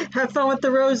 Have fun with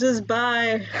the roses,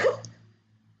 bye.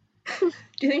 Do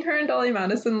you think her and Dolly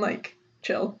Madison, like,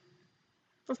 chill?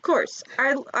 Of course.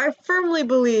 I firmly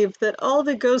believe that all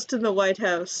the ghosts in the White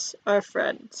House are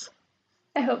friends.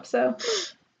 I hope so.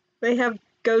 They have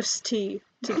ghost tea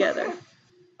together.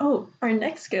 Oh, our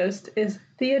next ghost is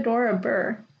Theodora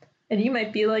Burr. And you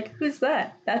might be like, who's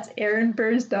that? That's Aaron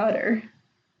Burr's daughter.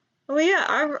 Oh yeah,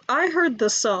 I heard the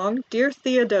song, Dear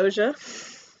Theodosia.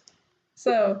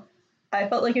 So, I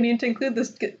felt like I needed to include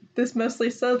this mostly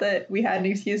so that we had an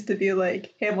excuse to be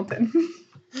like, Hamilton.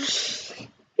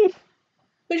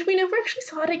 Which we never actually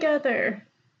saw together.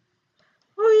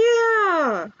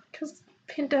 Oh yeah! Because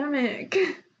pandemic.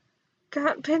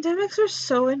 God, pandemics are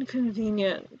so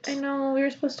inconvenient. I know, we were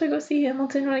supposed to go see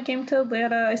Hamilton when I came to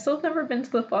Atlanta. I still have never been to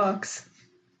the Fox.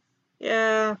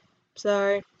 Yeah,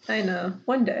 sorry. I know.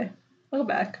 One day. I'll go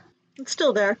back. It's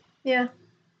still there. Yeah.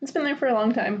 It's been there for a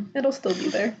long time. It'll still be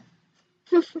there.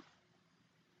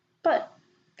 But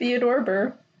Theodore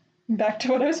Burr, back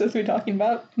to what I was supposed to be talking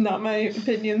about, not my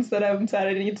opinions that I'm sad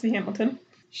I didn't get to see Hamilton.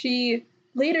 She,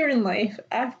 later in life,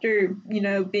 after, being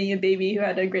a baby who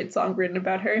had a great song written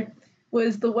about her,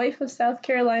 was the wife of South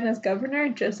Carolina's governor,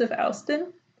 Joseph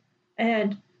Alston.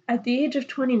 And at the age of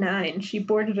 29, she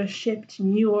boarded a ship to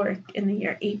New York in the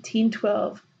year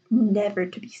 1812, never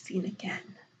to be seen again.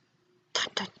 Dun,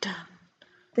 dun, dun.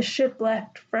 The ship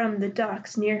left from the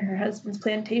docks near her husband's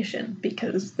plantation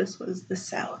because this was the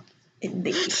South in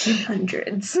the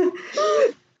 1800s.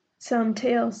 Some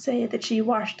tales say that she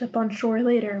washed up on shore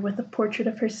later with a portrait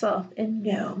of herself and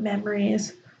no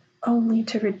memories, only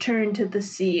to return to the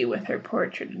sea with her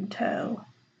portrait in tow.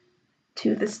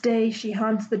 To this day, she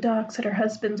haunts the docks at her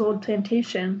husband's old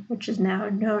plantation, which is now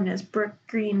known as Brook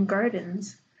Green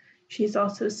Gardens. She is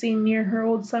also seen near her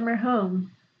old summer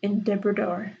home in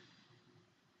Debrador.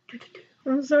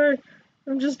 I'm sorry.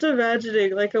 I'm just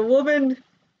imagining, like, a woman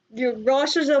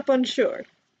washes up on shore.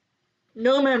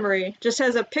 No memory. Just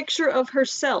has a picture of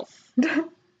herself.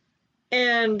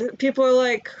 And people are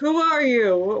like, who are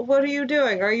you? What are you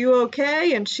doing? Are you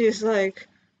okay? And she's like,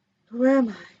 who am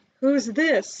I? Who's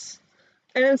this?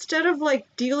 And instead of,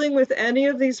 like, dealing with any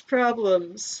of these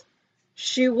problems,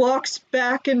 she walks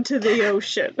back into the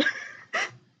ocean.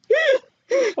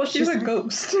 Well, she's a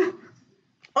ghost.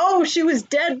 Oh, she was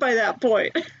dead by that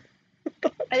point.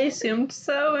 I assumed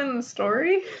so in the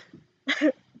story.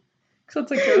 Because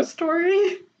it's a ghost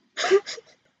story.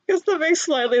 Guess that makes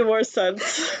slightly more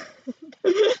sense.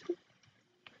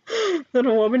 Than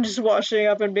a woman just washing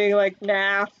up and being like,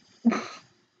 nah.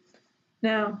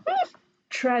 Now,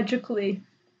 tragically,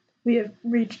 we have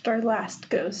reached our last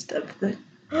ghost of the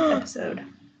episode.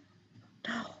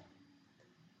 No.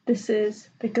 This is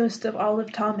the ghost of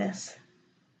Olive Thomas,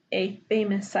 a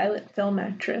famous silent film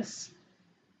actress.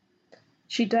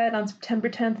 She died on September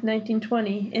 10th,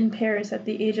 1920, in Paris at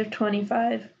the age of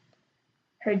 25.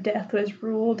 Her death was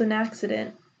ruled an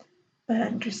accident, but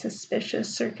under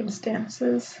suspicious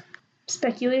circumstances.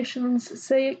 Speculations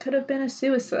say it could have been a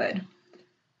suicide.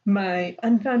 My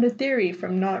unfounded theory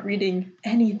from not reading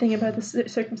anything about the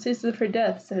circumstances of her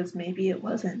death says maybe it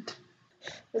wasn't.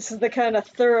 This is the kind of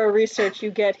thorough research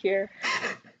you get here.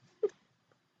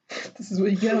 This is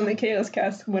what you get on the Chaos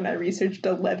Cast when I researched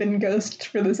 11 ghosts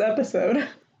for this episode.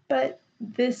 But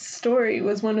this story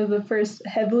was one of the first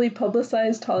heavily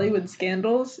publicized Hollywood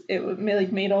scandals. It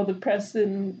made all the press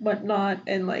and whatnot,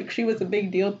 and like she was a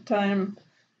big deal at the time.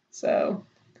 So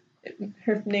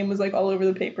her name was like all over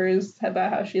the papers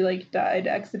about how she like died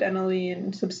accidentally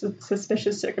in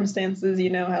suspicious circumstances. You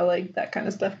know how like that kind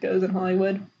of stuff goes in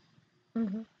Hollywood.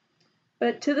 Mm-hmm.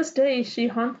 But to this day, she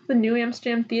haunts the New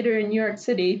Amsterdam Theater in New York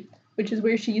City, which is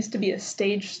where she used to be a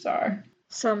stage star.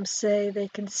 Some say they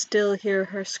can still hear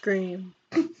her scream,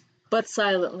 but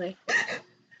silently.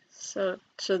 So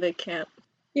they can't.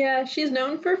 Yeah, she's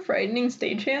known for frightening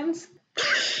stagehands.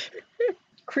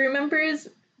 Crew members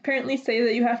apparently say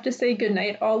that you have to say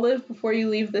goodnight, Olive, before you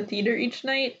leave the theater each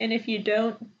night, and if you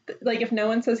don't, like if no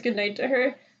one says goodnight to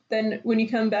her, then when you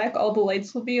come back, all the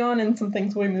lights will be on and some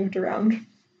things will be moved around.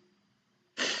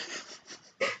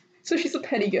 So she's a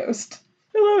petty ghost.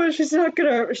 I love it. She's not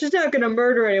gonna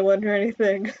murder anyone or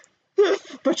anything.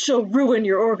 But she'll ruin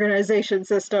your organization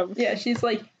system. Yeah, she's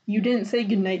like, you didn't say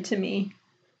goodnight to me.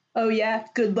 Oh yeah,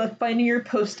 good luck finding your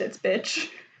post-its, bitch.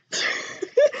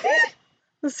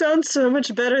 This sounds so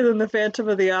much better than the Phantom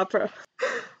of the Opera.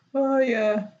 Oh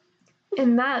yeah.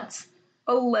 And that's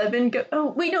 11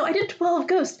 oh, wait, no, I did 12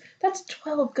 ghosts. That's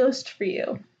 12 ghosts for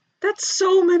you. That's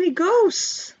so many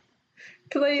ghosts.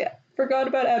 Because I forgot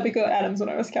about Abigail Adams when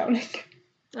I was counting.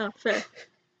 Oh, fair.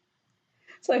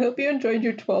 So I hope you enjoyed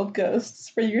your 12 ghosts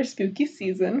for your spooky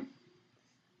season.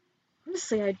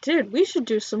 Honestly, I did. We should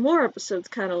do some more episodes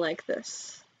kind of like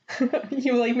this.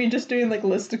 You like me just doing like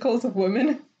listicles of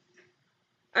women?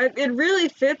 It really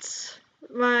fits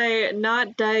my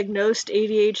not diagnosed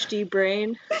ADHD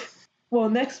brain. Well,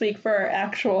 next week for our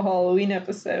actual Halloween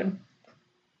episode,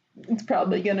 it's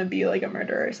probably gonna be like a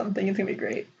murder or something. It's gonna be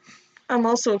great. I'm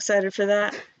also excited for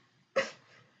that.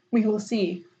 We will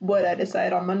see what I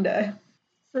decide on Monday.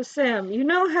 So Sam, you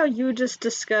know how you just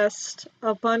discussed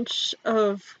a bunch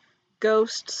of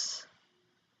ghosts?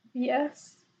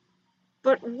 Yes.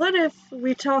 But what if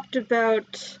we talked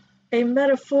about a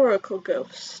metaphorical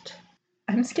ghost?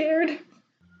 I'm scared.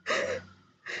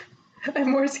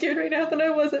 I'm more scared right now than I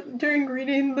was during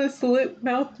reading the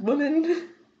slit-mouthed woman.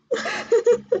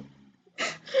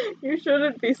 You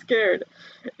shouldn't be scared.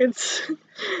 It's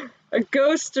a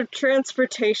ghost of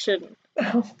transportation.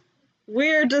 Oh.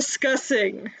 We're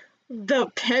discussing the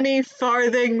penny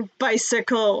farthing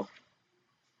bicycle.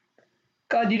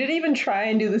 God, you didn't even try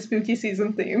and do the spooky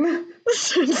season theme.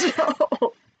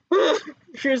 No.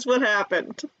 Here's what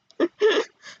happened.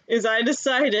 Is I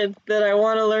decided that I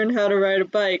want to learn how to ride a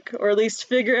bike, or at least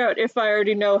figure out if I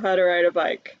already know how to ride a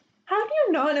bike. How do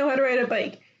you not know how to ride a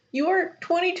bike? You are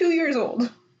 22 years old.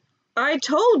 I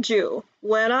told you,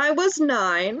 when I was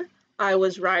 9, I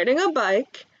was riding a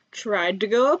bike, tried to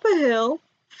go up a hill,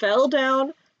 fell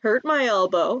down, hurt my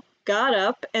elbow, got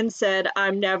up, and said,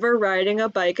 I'm never riding a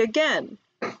bike again.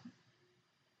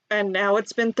 And now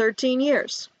it's been 13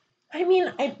 years. I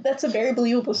mean, that's a very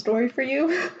believable story for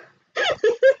you.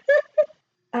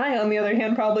 I, on the other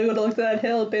hand, probably would have looked at that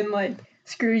hill and been like,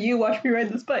 screw you, watch me ride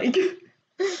this bike.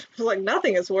 Like,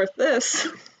 nothing is worth this.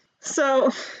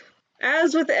 So,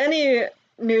 as with any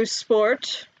new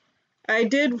sport, I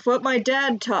did what my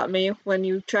dad taught me when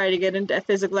you try to get into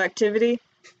physical activity,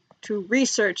 to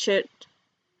research it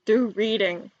through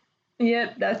reading.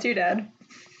 Yep, that's your dad.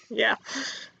 Yeah.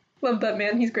 Love that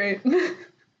man, he's great.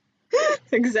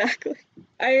 Exactly.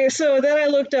 So then I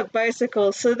looked up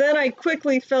bicycles, so then I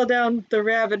quickly fell down the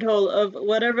rabbit hole of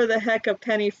whatever the heck a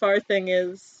penny farthing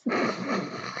is.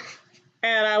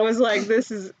 And I was like,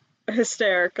 this is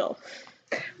hysterical.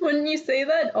 When you say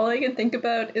that, all I can think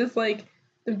about is like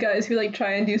the guys who like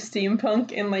try and do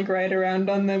steampunk and like ride around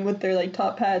on them with their like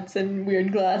top hats and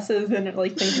weird glasses and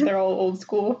like think they're all old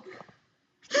school.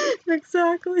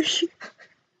 Exactly.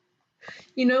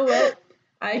 You know what?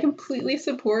 I completely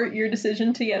support your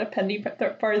decision to get a penny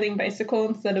farthing bicycle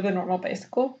instead of a normal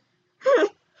bicycle. I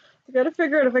gotta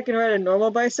figure out if I can ride a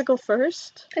normal bicycle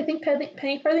first. I think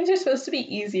penny farthings are supposed to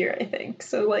be easier, I think.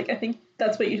 So, like, I think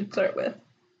that's what you should start with.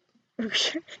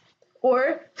 Okay.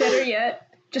 Or, better yet,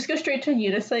 just go straight to a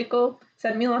unicycle,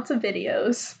 send me lots of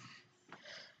videos.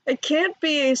 I can't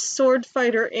be a sword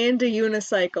fighter and a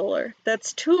unicycler.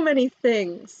 That's too many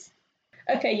things.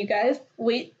 Okay, you guys,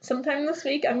 wait, sometime this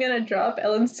week I'm gonna drop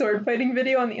Ellen's sword fighting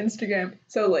video on the Instagram.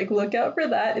 So, like, look out for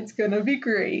that. It's gonna be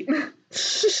great.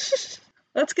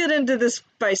 Let's get into this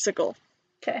bicycle.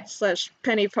 Okay. /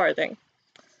 penny farthing.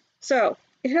 So,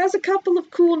 it has a couple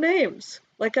of cool names,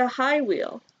 like a high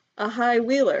wheel, a high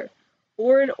wheeler,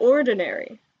 or an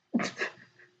ordinary.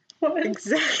 What?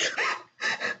 Exactly.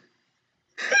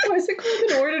 Why is it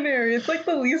called an ordinary? It's like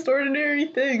the least ordinary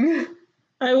thing.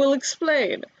 I will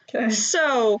explain. Okay.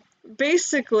 So,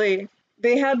 basically,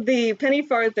 they had the penny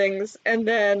farthings, and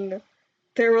then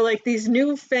there were like these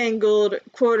newfangled,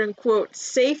 quote-unquote,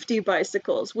 safety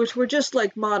bicycles, which were just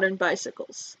like modern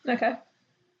bicycles. Okay.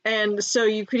 And so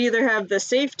you could either have the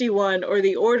safety one or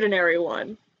the ordinary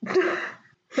one.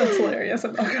 That's hilarious,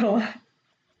 I'm not gonna lie.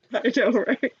 I know,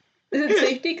 right? Is it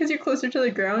safety because you're closer to the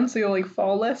ground so you'll like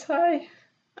fall less high?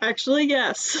 Actually,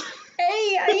 yes.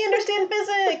 Hey, I understand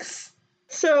physics!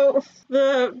 So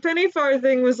the penny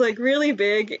farthing was like really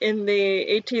big in the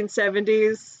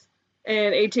 1870s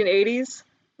and 1880s,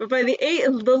 but by the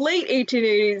late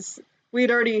 1880s,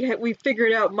 we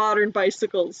figured out modern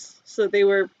bicycles, so they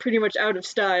were pretty much out of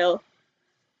style.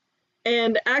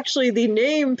 And actually, the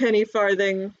name penny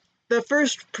farthing, the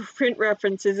first print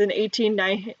reference is in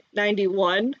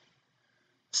 1891.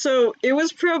 So it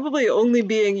was probably only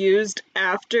being used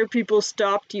after people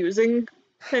stopped using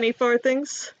penny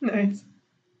farthings. Nice.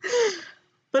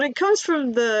 But it comes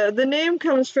from the name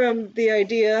comes from the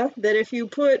idea that if you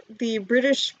put the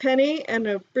British penny and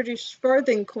a British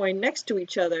farthing coin next to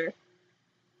each other,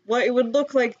 what it would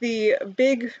look like the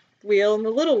big wheel and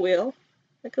the little wheel,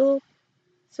 so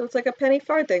it's like a penny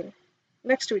farthing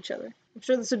next to each other. I'm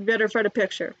sure this would be better if I had a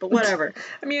picture, but whatever.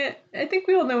 I mean, I think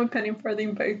we all know what penny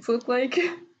farthing bikes look like.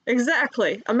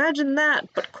 Exactly. Imagine that,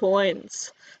 but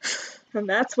coins. And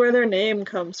that's where their name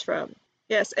comes from.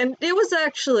 Yes, and it was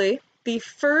actually the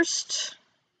first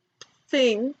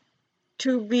thing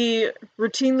to be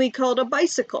routinely called a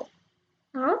bicycle.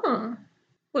 Oh.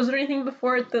 Was there anything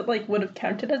before it that like would have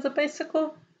counted as a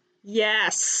bicycle?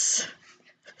 Yes.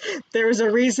 There was a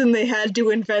reason they had to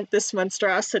invent this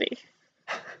monstrosity.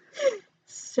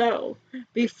 So,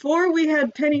 before we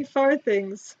had penny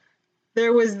farthings,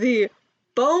 there was the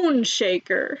bone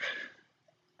shaker.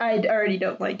 I already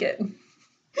don't like it.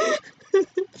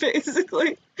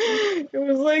 Basically, it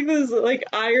was like this like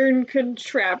iron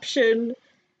contraption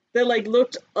that like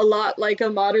looked a lot like a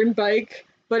modern bike,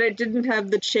 but it didn't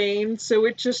have the chain, so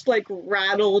it just like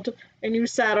rattled and you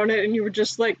sat on it and you were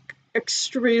just like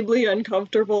extremely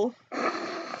uncomfortable.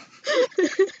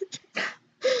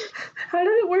 How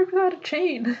did it work without a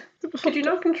chain? Could you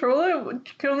not control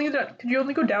it? Could you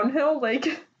only go downhill? Like,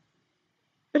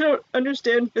 I don't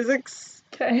understand physics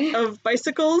okay. of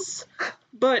bicycles,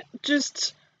 but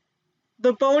just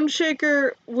the bone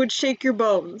shaker would shake your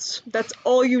bones. That's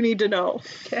all you need to know.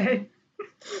 Okay.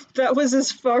 That was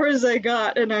as far as I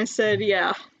got, and I said,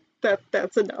 yeah,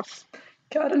 that's enough.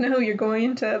 Gotta know you're going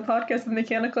into a podcast with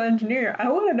mechanical engineer. I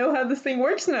want to know how this thing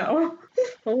works now.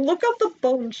 Well, look up the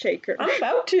bone shaker. I'm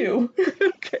about to.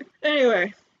 Okay.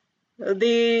 Anyway,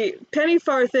 the penny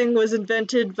farthing was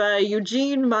invented by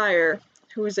Eugene Meyer,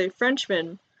 who was a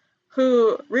Frenchman,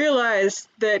 who realized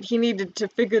that he needed to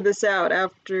figure this out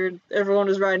after everyone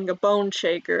was riding a bone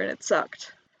shaker and it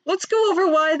sucked. Let's go over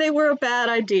why they were a bad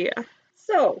idea.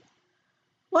 So,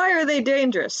 why are they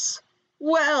dangerous?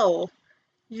 Well,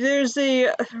 there's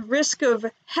a risk of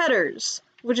headers,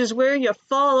 which is where you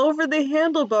fall over the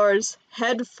handlebars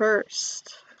head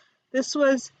first. This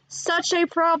was such a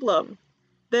problem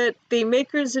that the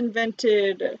makers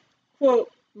invented,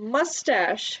 quote,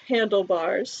 mustache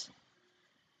handlebars,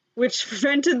 which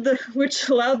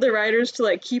allowed the riders to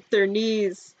like keep their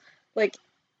knees like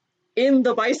in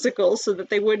the bicycle so that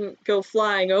they wouldn't go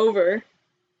flying over.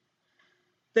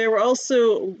 There were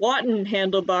also Watton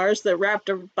handlebars that wrapped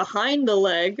behind the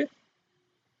leg.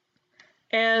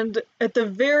 And at the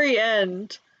very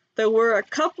end, there were a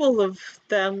couple of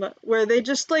them where they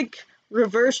just like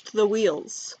reversed the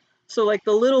wheels. So like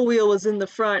the little wheel was in the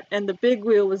front and the big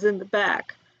wheel was in the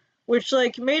back, which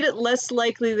like made it less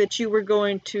likely that you were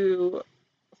going to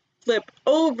flip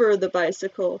over the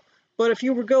bicycle. But if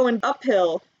you were going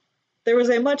uphill, there was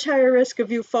a much higher risk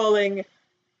of you falling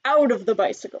out of the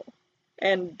bicycle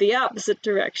and the opposite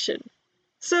direction.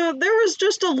 So there was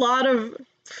just a lot of,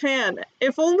 man,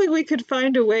 if only we could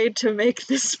find a way to make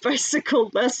this bicycle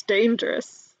less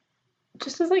dangerous.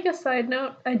 Just as like a side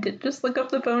note, I did just look up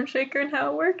the bone shaker and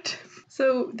how it worked.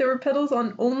 So there were pedals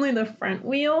on only the front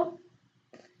wheel,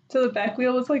 so the back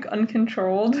wheel was like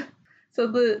uncontrolled. So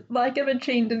the lack of a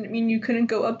chain didn't mean you couldn't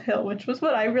go uphill, which was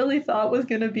what I really thought was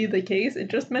going to be the case. It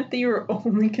just meant that you were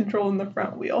only controlling the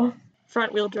front wheel.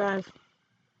 Front wheel drive.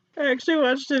 I actually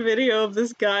watched a video of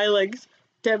this guy like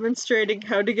demonstrating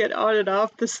how to get on and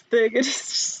off this thing, and it's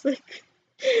just like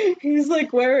he's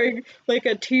like wearing like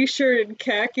a t-shirt and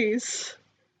khakis,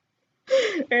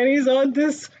 and he's on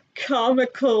this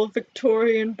comical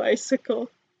Victorian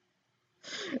bicycle,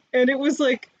 and it was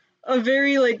like a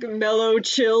very, like, mellow,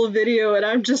 chill video, and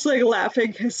I'm just, like,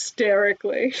 laughing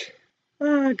hysterically.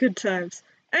 Ah, good times.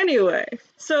 Anyway,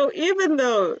 so even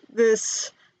though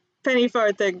this penny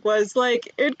fart thing was,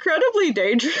 like, incredibly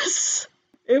dangerous,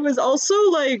 it was also,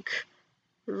 like,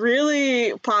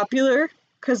 really popular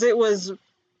because it was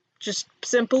just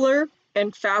simpler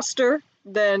and faster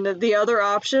than the other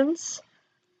options,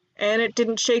 and it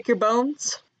didn't shake your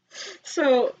bones.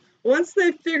 So once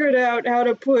they figured out how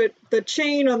to put the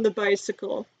chain on the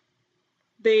bicycle,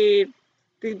 they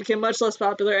became much less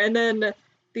popular. And then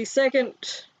the second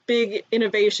big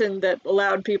innovation that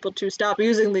allowed people to stop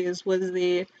using these was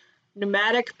the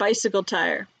pneumatic bicycle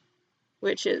tire,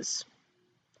 which is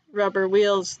rubber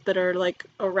wheels that are like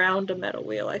around a metal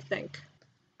wheel, I think.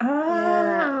 Oh.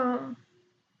 Yeah.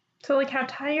 So like how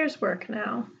tires work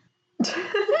now.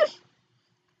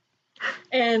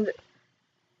 And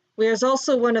there's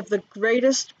also one of the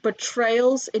greatest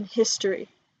betrayals in history.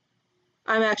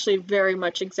 I'm actually very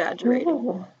much exaggerating.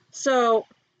 Ooh. So,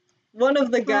 one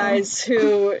of the guys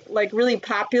who, like, really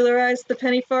popularized the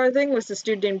penny farthing was this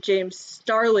dude named James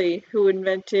Starley, who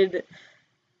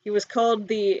he was called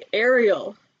the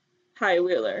aerial high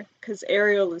wheeler, because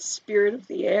aerial is spirit of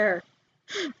the air.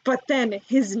 But then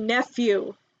his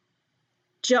nephew,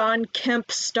 John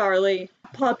Kemp Starley,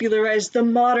 popularized the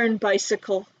modern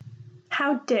bicycle.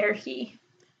 How dare he?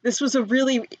 This was a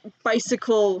really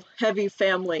bicycle-heavy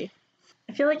family.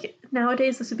 I feel like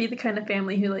nowadays this would be the kind of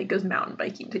family who like goes mountain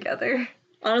biking together.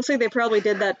 Honestly, they probably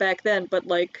did that back then, but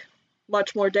like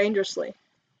much more dangerously.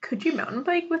 Could you mountain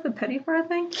bike with a penny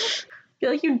farthing? I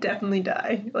feel like you'd definitely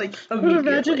die, like But immediately.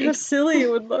 imagine how silly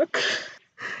it would look.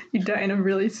 You die in a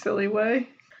really silly way.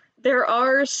 There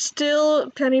are still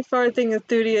penny farthing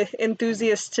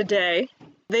enthusiasts today.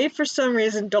 They, for some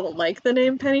reason, don't like the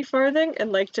name penny farthing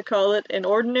and like to call it an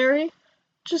ordinary,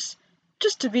 just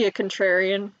to be a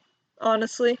contrarian,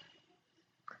 honestly.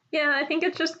 Yeah, I think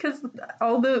it's just because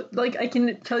I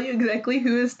can tell you exactly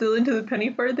who is still into the penny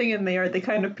farthing, and they are the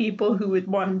kind of people who would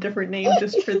want a different name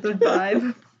just for the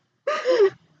vibe.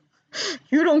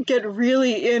 You don't get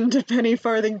really into penny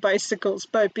farthing bicycles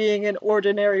by being an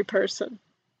ordinary person.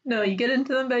 No, you get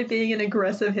into them by being an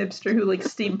aggressive hipster who likes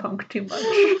steampunk too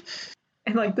much.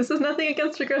 And like, this is nothing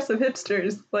against aggressive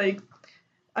hipsters. Like,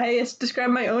 I describe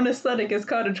my own aesthetic as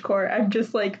cottagecore. I'm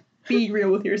just like, be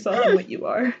real with yourself and what you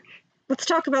are. Let's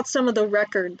talk about some of the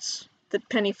records that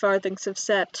penny farthings have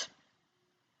set.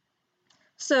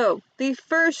 So, the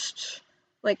first,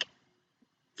 like,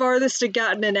 farthest it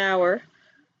got in an hour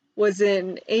was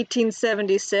in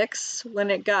 1876 when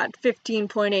it got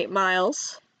 15.8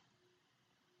 miles,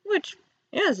 which,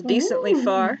 yeah, is decently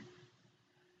far.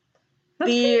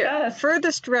 That's pretty The fast.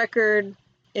 furthest record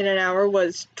in an hour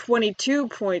was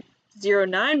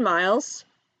 22.09 miles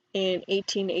in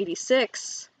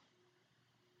 1886.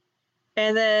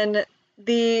 And then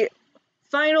the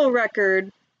final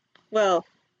record, well,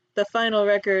 the final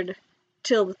record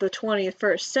till the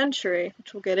 21st century,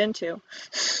 which we'll get into,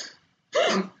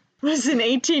 was in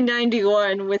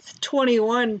 1891 with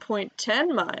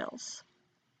 21.10 miles.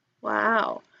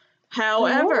 Wow.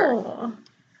 However, Oh.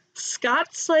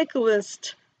 Scott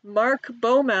cyclist Mark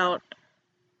Beaumont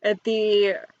at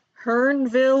the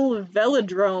Hernville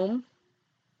Velodrome,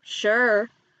 sure,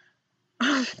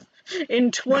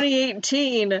 in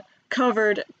 2018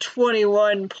 covered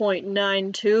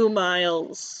 21.92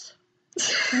 miles.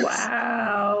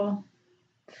 Wow.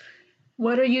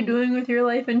 What are you doing with your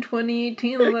life in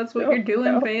 2018? Well, that's what you're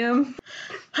doing, fam.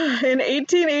 In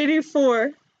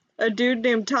 1884, a dude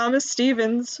named Thomas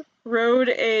Stevens rode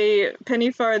a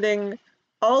penny farthing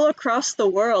all across the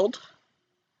world.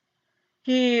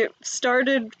 He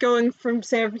started going from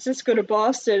San Francisco to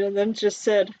Boston and then just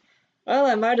said, well,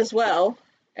 I might as well,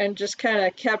 and just kind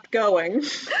of kept going.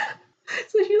 So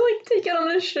you like take it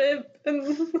on a ship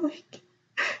and like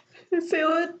sail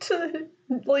it to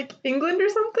like England or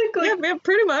something? Like, Yeah,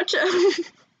 pretty much.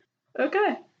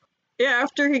 okay. Yeah,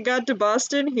 after he got to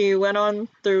Boston, he went on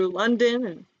through London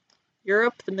and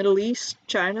Europe, the Middle East,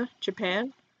 China,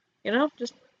 Japan,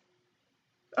 just...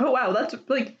 Oh wow, that's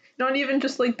like not even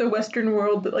just like the Western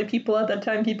world that like people at that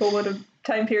time would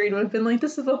have been like,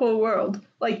 this is the whole world,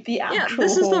 like the actual Yeah,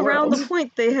 this is whole around world. the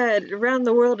point they had around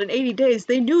the world in 80 days.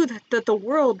 They knew that the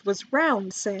world was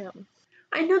round, Sam.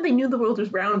 I know they knew the world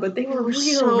was round, but they were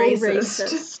real so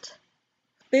racist.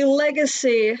 The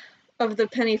legacy of the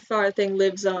penny farthing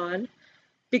lives on.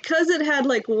 Because it had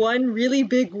like one really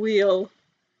big wheel,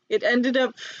 it ended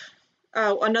up,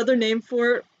 another name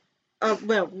for it,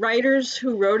 writers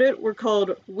who wrote it were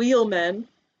called wheelmen.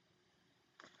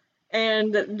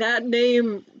 And that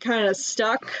name kind of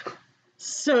stuck.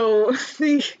 So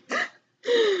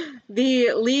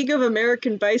The League of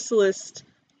American Bicyclists,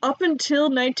 up until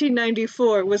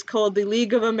 1994, was called the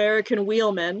League of American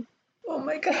Wheelmen. Oh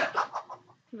my god.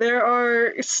 There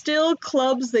are still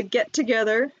clubs that get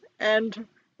together and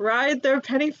ride their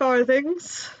penny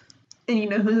farthings. And you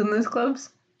know who's in those clubs?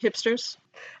 Hipsters.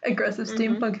 Aggressive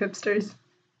steampunk hipsters.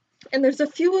 And there's a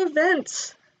few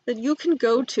events that you can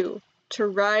go to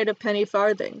ride a penny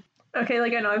farthing. Okay,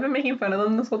 like, I know I've been making fun of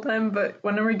them this whole time, but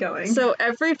when are we going? So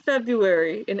every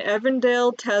February in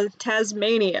Avondale,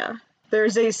 Tasmania,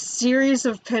 there's a series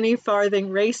of penny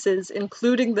farthing races,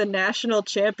 including the national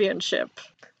championship.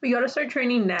 We gotta start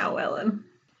training now, Ellen.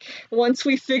 Once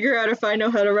we figure out if I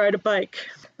know how to ride a bike.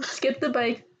 Skip the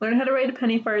bike, learn how to ride a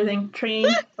penny farthing, train,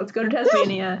 let's go to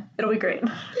Tasmania. It'll be great.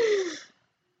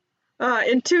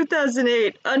 In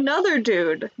 2008, another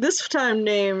dude, this time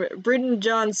named Britton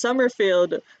John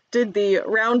Summerfield, did the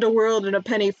round a world in a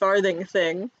penny farthing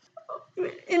thing.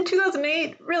 In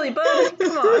 2008? Really, bud?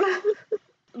 Come on.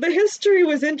 The history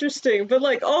was interesting, but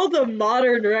like all the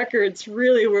modern records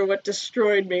really were what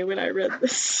destroyed me when I read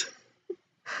this.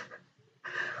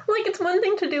 Like, it's one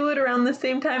thing to do it around the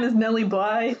same time as Nellie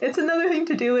Bly. It's another thing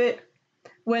to do it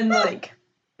when, like,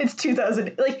 it's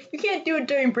 2000. Like, you can't do it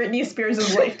during Britney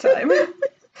Spears' lifetime.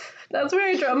 That's where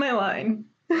I draw my line.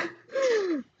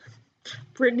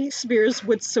 Britney Spears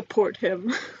would support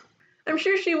him. I'm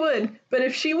sure she would, but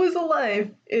if she was alive,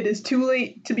 it is too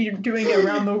late to be doing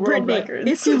around the world Britney,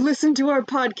 records. if you listen to our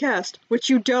podcast, which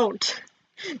you don't,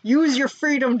 use your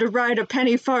freedom to ride a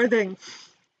penny farthing.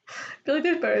 I feel like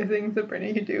there's better things that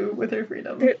Britney could do with her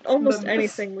freedom. Almost than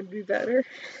anything would be better.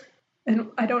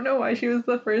 And I don't know why she was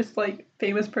the first, like,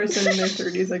 famous person in their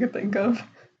 30s I could think of.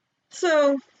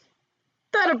 So,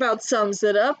 that about sums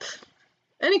it up.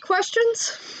 Any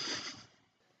questions?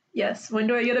 Yes, when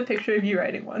do I get a picture of you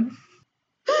riding one?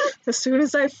 As soon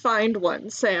as I find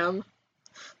one, Sam.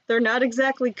 They're not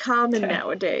exactly common Okay.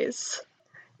 nowadays.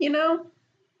 You know,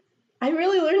 I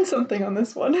really learned something on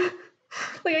this one.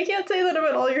 Like, I can't say that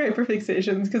about all your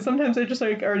hyperfixations, because sometimes I just,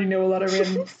 like, already know a lot of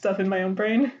random stuff in my own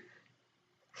brain.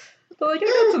 But, like, I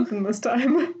got something this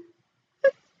time.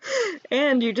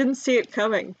 And you didn't see it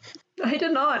coming. I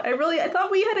did not. I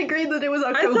thought we had agreed that it was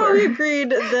October. I thought we agreed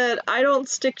that I don't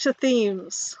stick to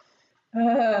themes.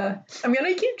 I'm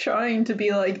gonna keep trying to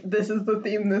be like, this is the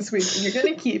theme this week, and you're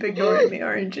gonna keep ignoring me,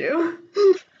 aren't you?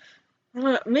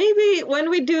 Maybe when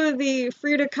we do the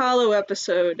Frida Kahlo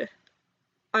episode,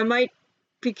 I might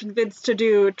be convinced to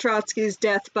do Trotsky's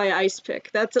death by ice pick.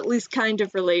 That's at least kind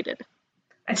of related.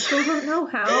 I still don't know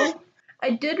how. I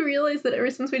did realize that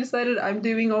ever since we decided I'm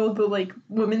doing all the, like,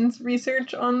 women's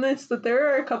research on this, that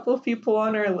there are a couple of people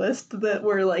on our list that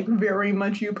were, like, very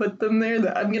much you put them there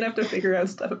that I'm gonna have to figure out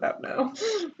stuff about now.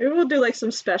 Maybe we'll do, like, some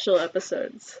special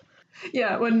episodes.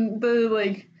 Yeah, when the,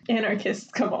 like, anarchists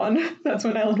come on, that's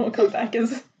when Ellen will come back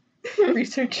as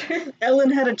researcher. Ellen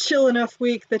had a chill enough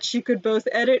week that she could both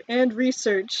edit and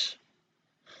research.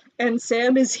 And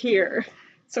Sam is here.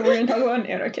 So we're gonna talk about an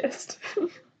anarchist.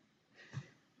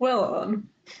 Well,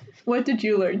 what did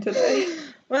you learn today?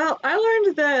 Well, I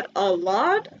learned that a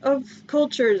lot of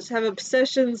cultures have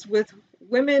obsessions with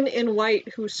women in white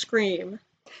who scream.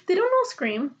 They don't all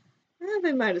scream.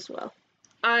 They might as well.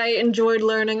 I enjoyed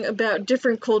learning about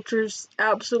different cultures'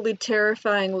 absolutely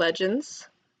terrifying legends.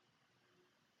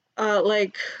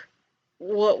 Like,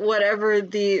 whatever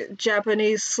the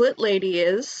Japanese slit lady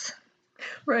is.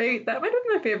 Right, that might have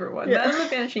been my favorite one. Yeah. That and the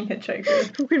Vanishing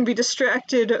Hitchhiker. Who can be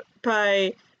distracted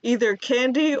by either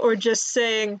candy or just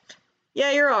saying,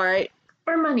 yeah, you're alright.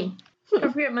 Or money.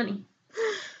 Don't forget money.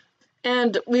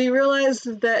 And we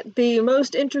realized that the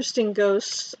most interesting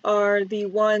ghosts are the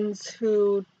ones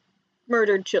who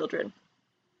murdered children.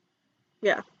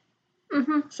 Yeah.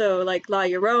 Mm-hmm. So, like La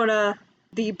Llorona,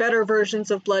 the better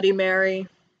versions of Bloody Mary.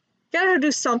 Gotta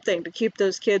do something to keep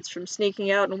those kids from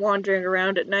sneaking out and wandering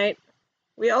around at night.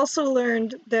 We also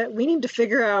learned that we need to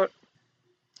figure out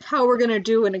how we're gonna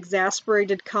do an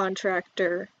exasperated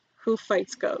contractor who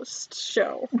fights ghosts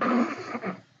show.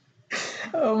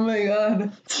 Oh my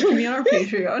god. It can be on our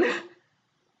Patreon.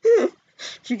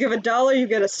 If you give $1, you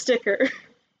get a sticker.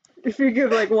 If you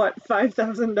give, like, what,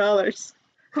 $5,000.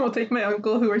 We'll take my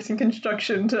uncle who works in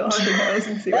construction to a haunted house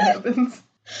and see what happens.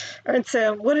 Alright,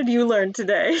 Sam, what did you learn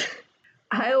today?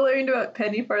 I learned about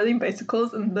penny farthing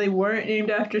bicycles, and they weren't named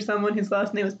after someone whose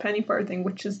last name was Penny Farthing,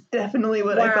 which is definitely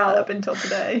what I thought up until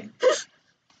today.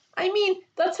 I mean,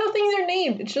 that's how things are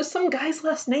named. It's just some guy's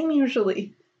last name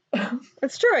usually.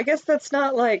 That's true. I guess that's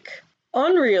not, like,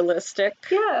 unrealistic.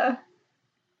 Yeah.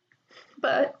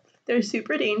 But they're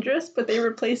super dangerous, but they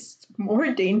replaced more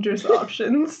dangerous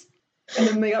options. And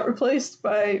then they got replaced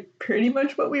by pretty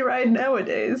much what we ride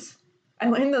nowadays. I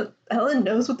learned that Ellen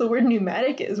knows what the word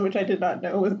pneumatic is, which I did not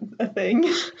know was a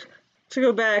thing. To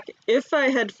go back, if I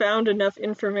had found enough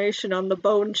information on the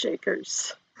bone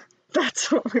shakers,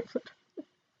 that's what we would.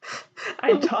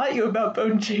 I taught you about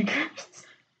bone shakers.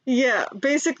 Yeah,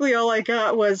 basically all I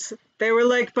got was they were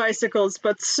like bicycles,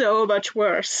 but so much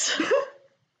worse.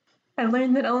 I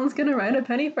learned that Ellen's gonna write a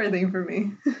penny farthing for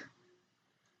me.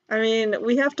 I mean,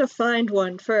 we have to find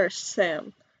one first,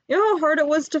 Sam. You know how hard it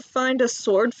was to find a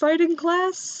sword fighting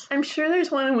class? I'm sure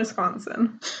there's one in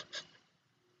Wisconsin.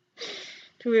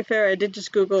 To be fair, I did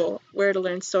just Google where to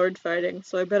learn sword fighting,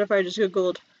 so I bet if I just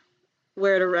Googled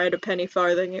where to write a penny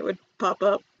farthing, it would pop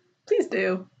up. Please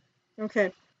do.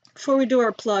 Okay. Before we do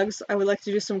our plugs, I would like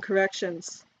to do some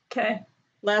corrections. Okay.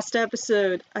 Last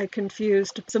episode, I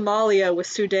confused Somalia with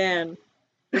Sudan,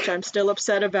 which I'm still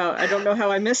upset about. I don't know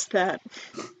how I missed that.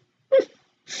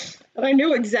 And I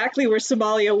knew exactly where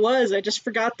Somalia was, I just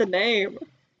forgot the name.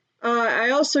 I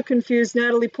also confused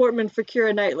Natalie Portman for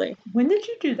Keira Knightley. When did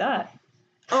you do that?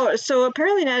 Oh, so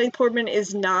apparently Natalie Portman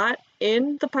is not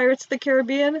in the Pirates of the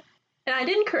Caribbean. And I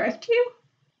didn't correct you?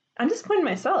 I'm disappointed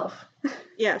myself.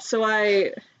 Yeah, so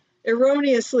I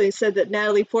erroneously said that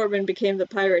Natalie Portman became the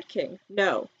Pirate King.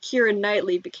 No, Keira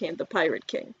Knightley became the Pirate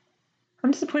King.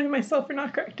 I'm disappointed in myself for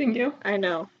not correcting you. I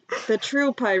know. The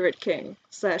true Pirate King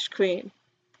 / Queen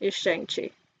is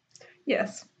Shang-Chi.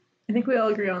 Yes, I think we all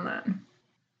agree on that.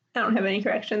 I don't have any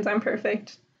corrections. I'm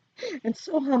perfect. And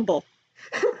so humble.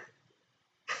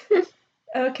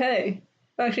 Okay.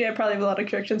 Actually, I probably have a lot of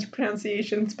corrections for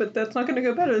pronunciations, but that's not going to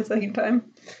go better the second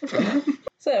time.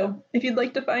 So, if you'd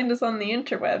like to find us on the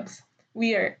interwebs,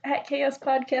 we are at Chaos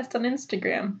Podcast on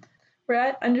Instagram. We're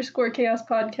at _Chaos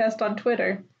Podcast on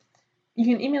Twitter. You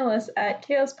can email us at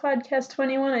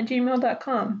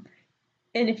chaospodcast21@gmail.com.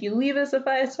 And if you leave us a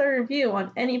 5-star review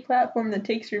on any platform that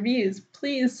takes reviews,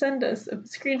 please send us a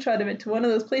screenshot of it to one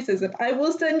of those places, and I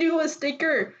will send you a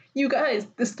sticker. You guys,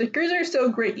 the stickers are so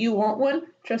great. You want one?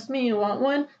 Trust me, you want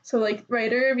one. So,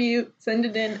 write a review, send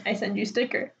it in, I send you a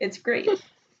sticker. It's great.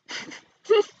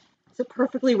 It's a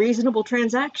perfectly reasonable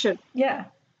transaction. Yeah.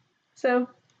 So,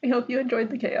 I hope you enjoyed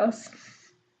the chaos.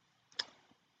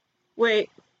 Wait.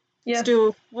 Yes. Let's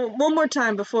do one more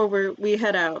time before we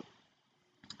head out.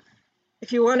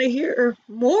 If you want to hear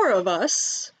more of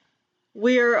us,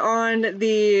 we're on an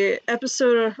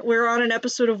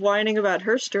episode of Whining About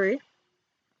Herstory,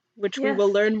 which we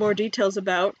will learn more details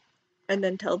about and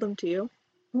then tell them to you.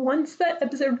 Once that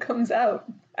episode comes out,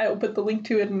 I will put the link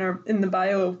to it in the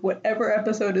bio of whatever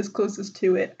episode is closest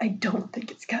to it. I don't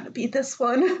think it's gonna be this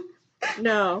one.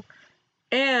 No.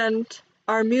 And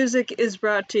our music is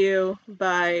brought to you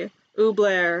by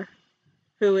Blair,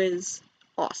 who is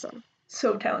awesome.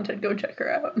 So talented. Go check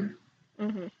her out.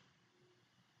 Mm-hmm.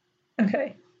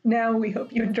 Okay. Now we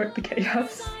hope you enjoyed the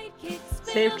chaos.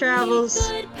 Safe travels.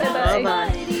 Bye-bye.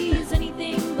 Bye-bye.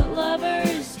 Anything but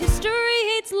lovers. History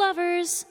hates lovers.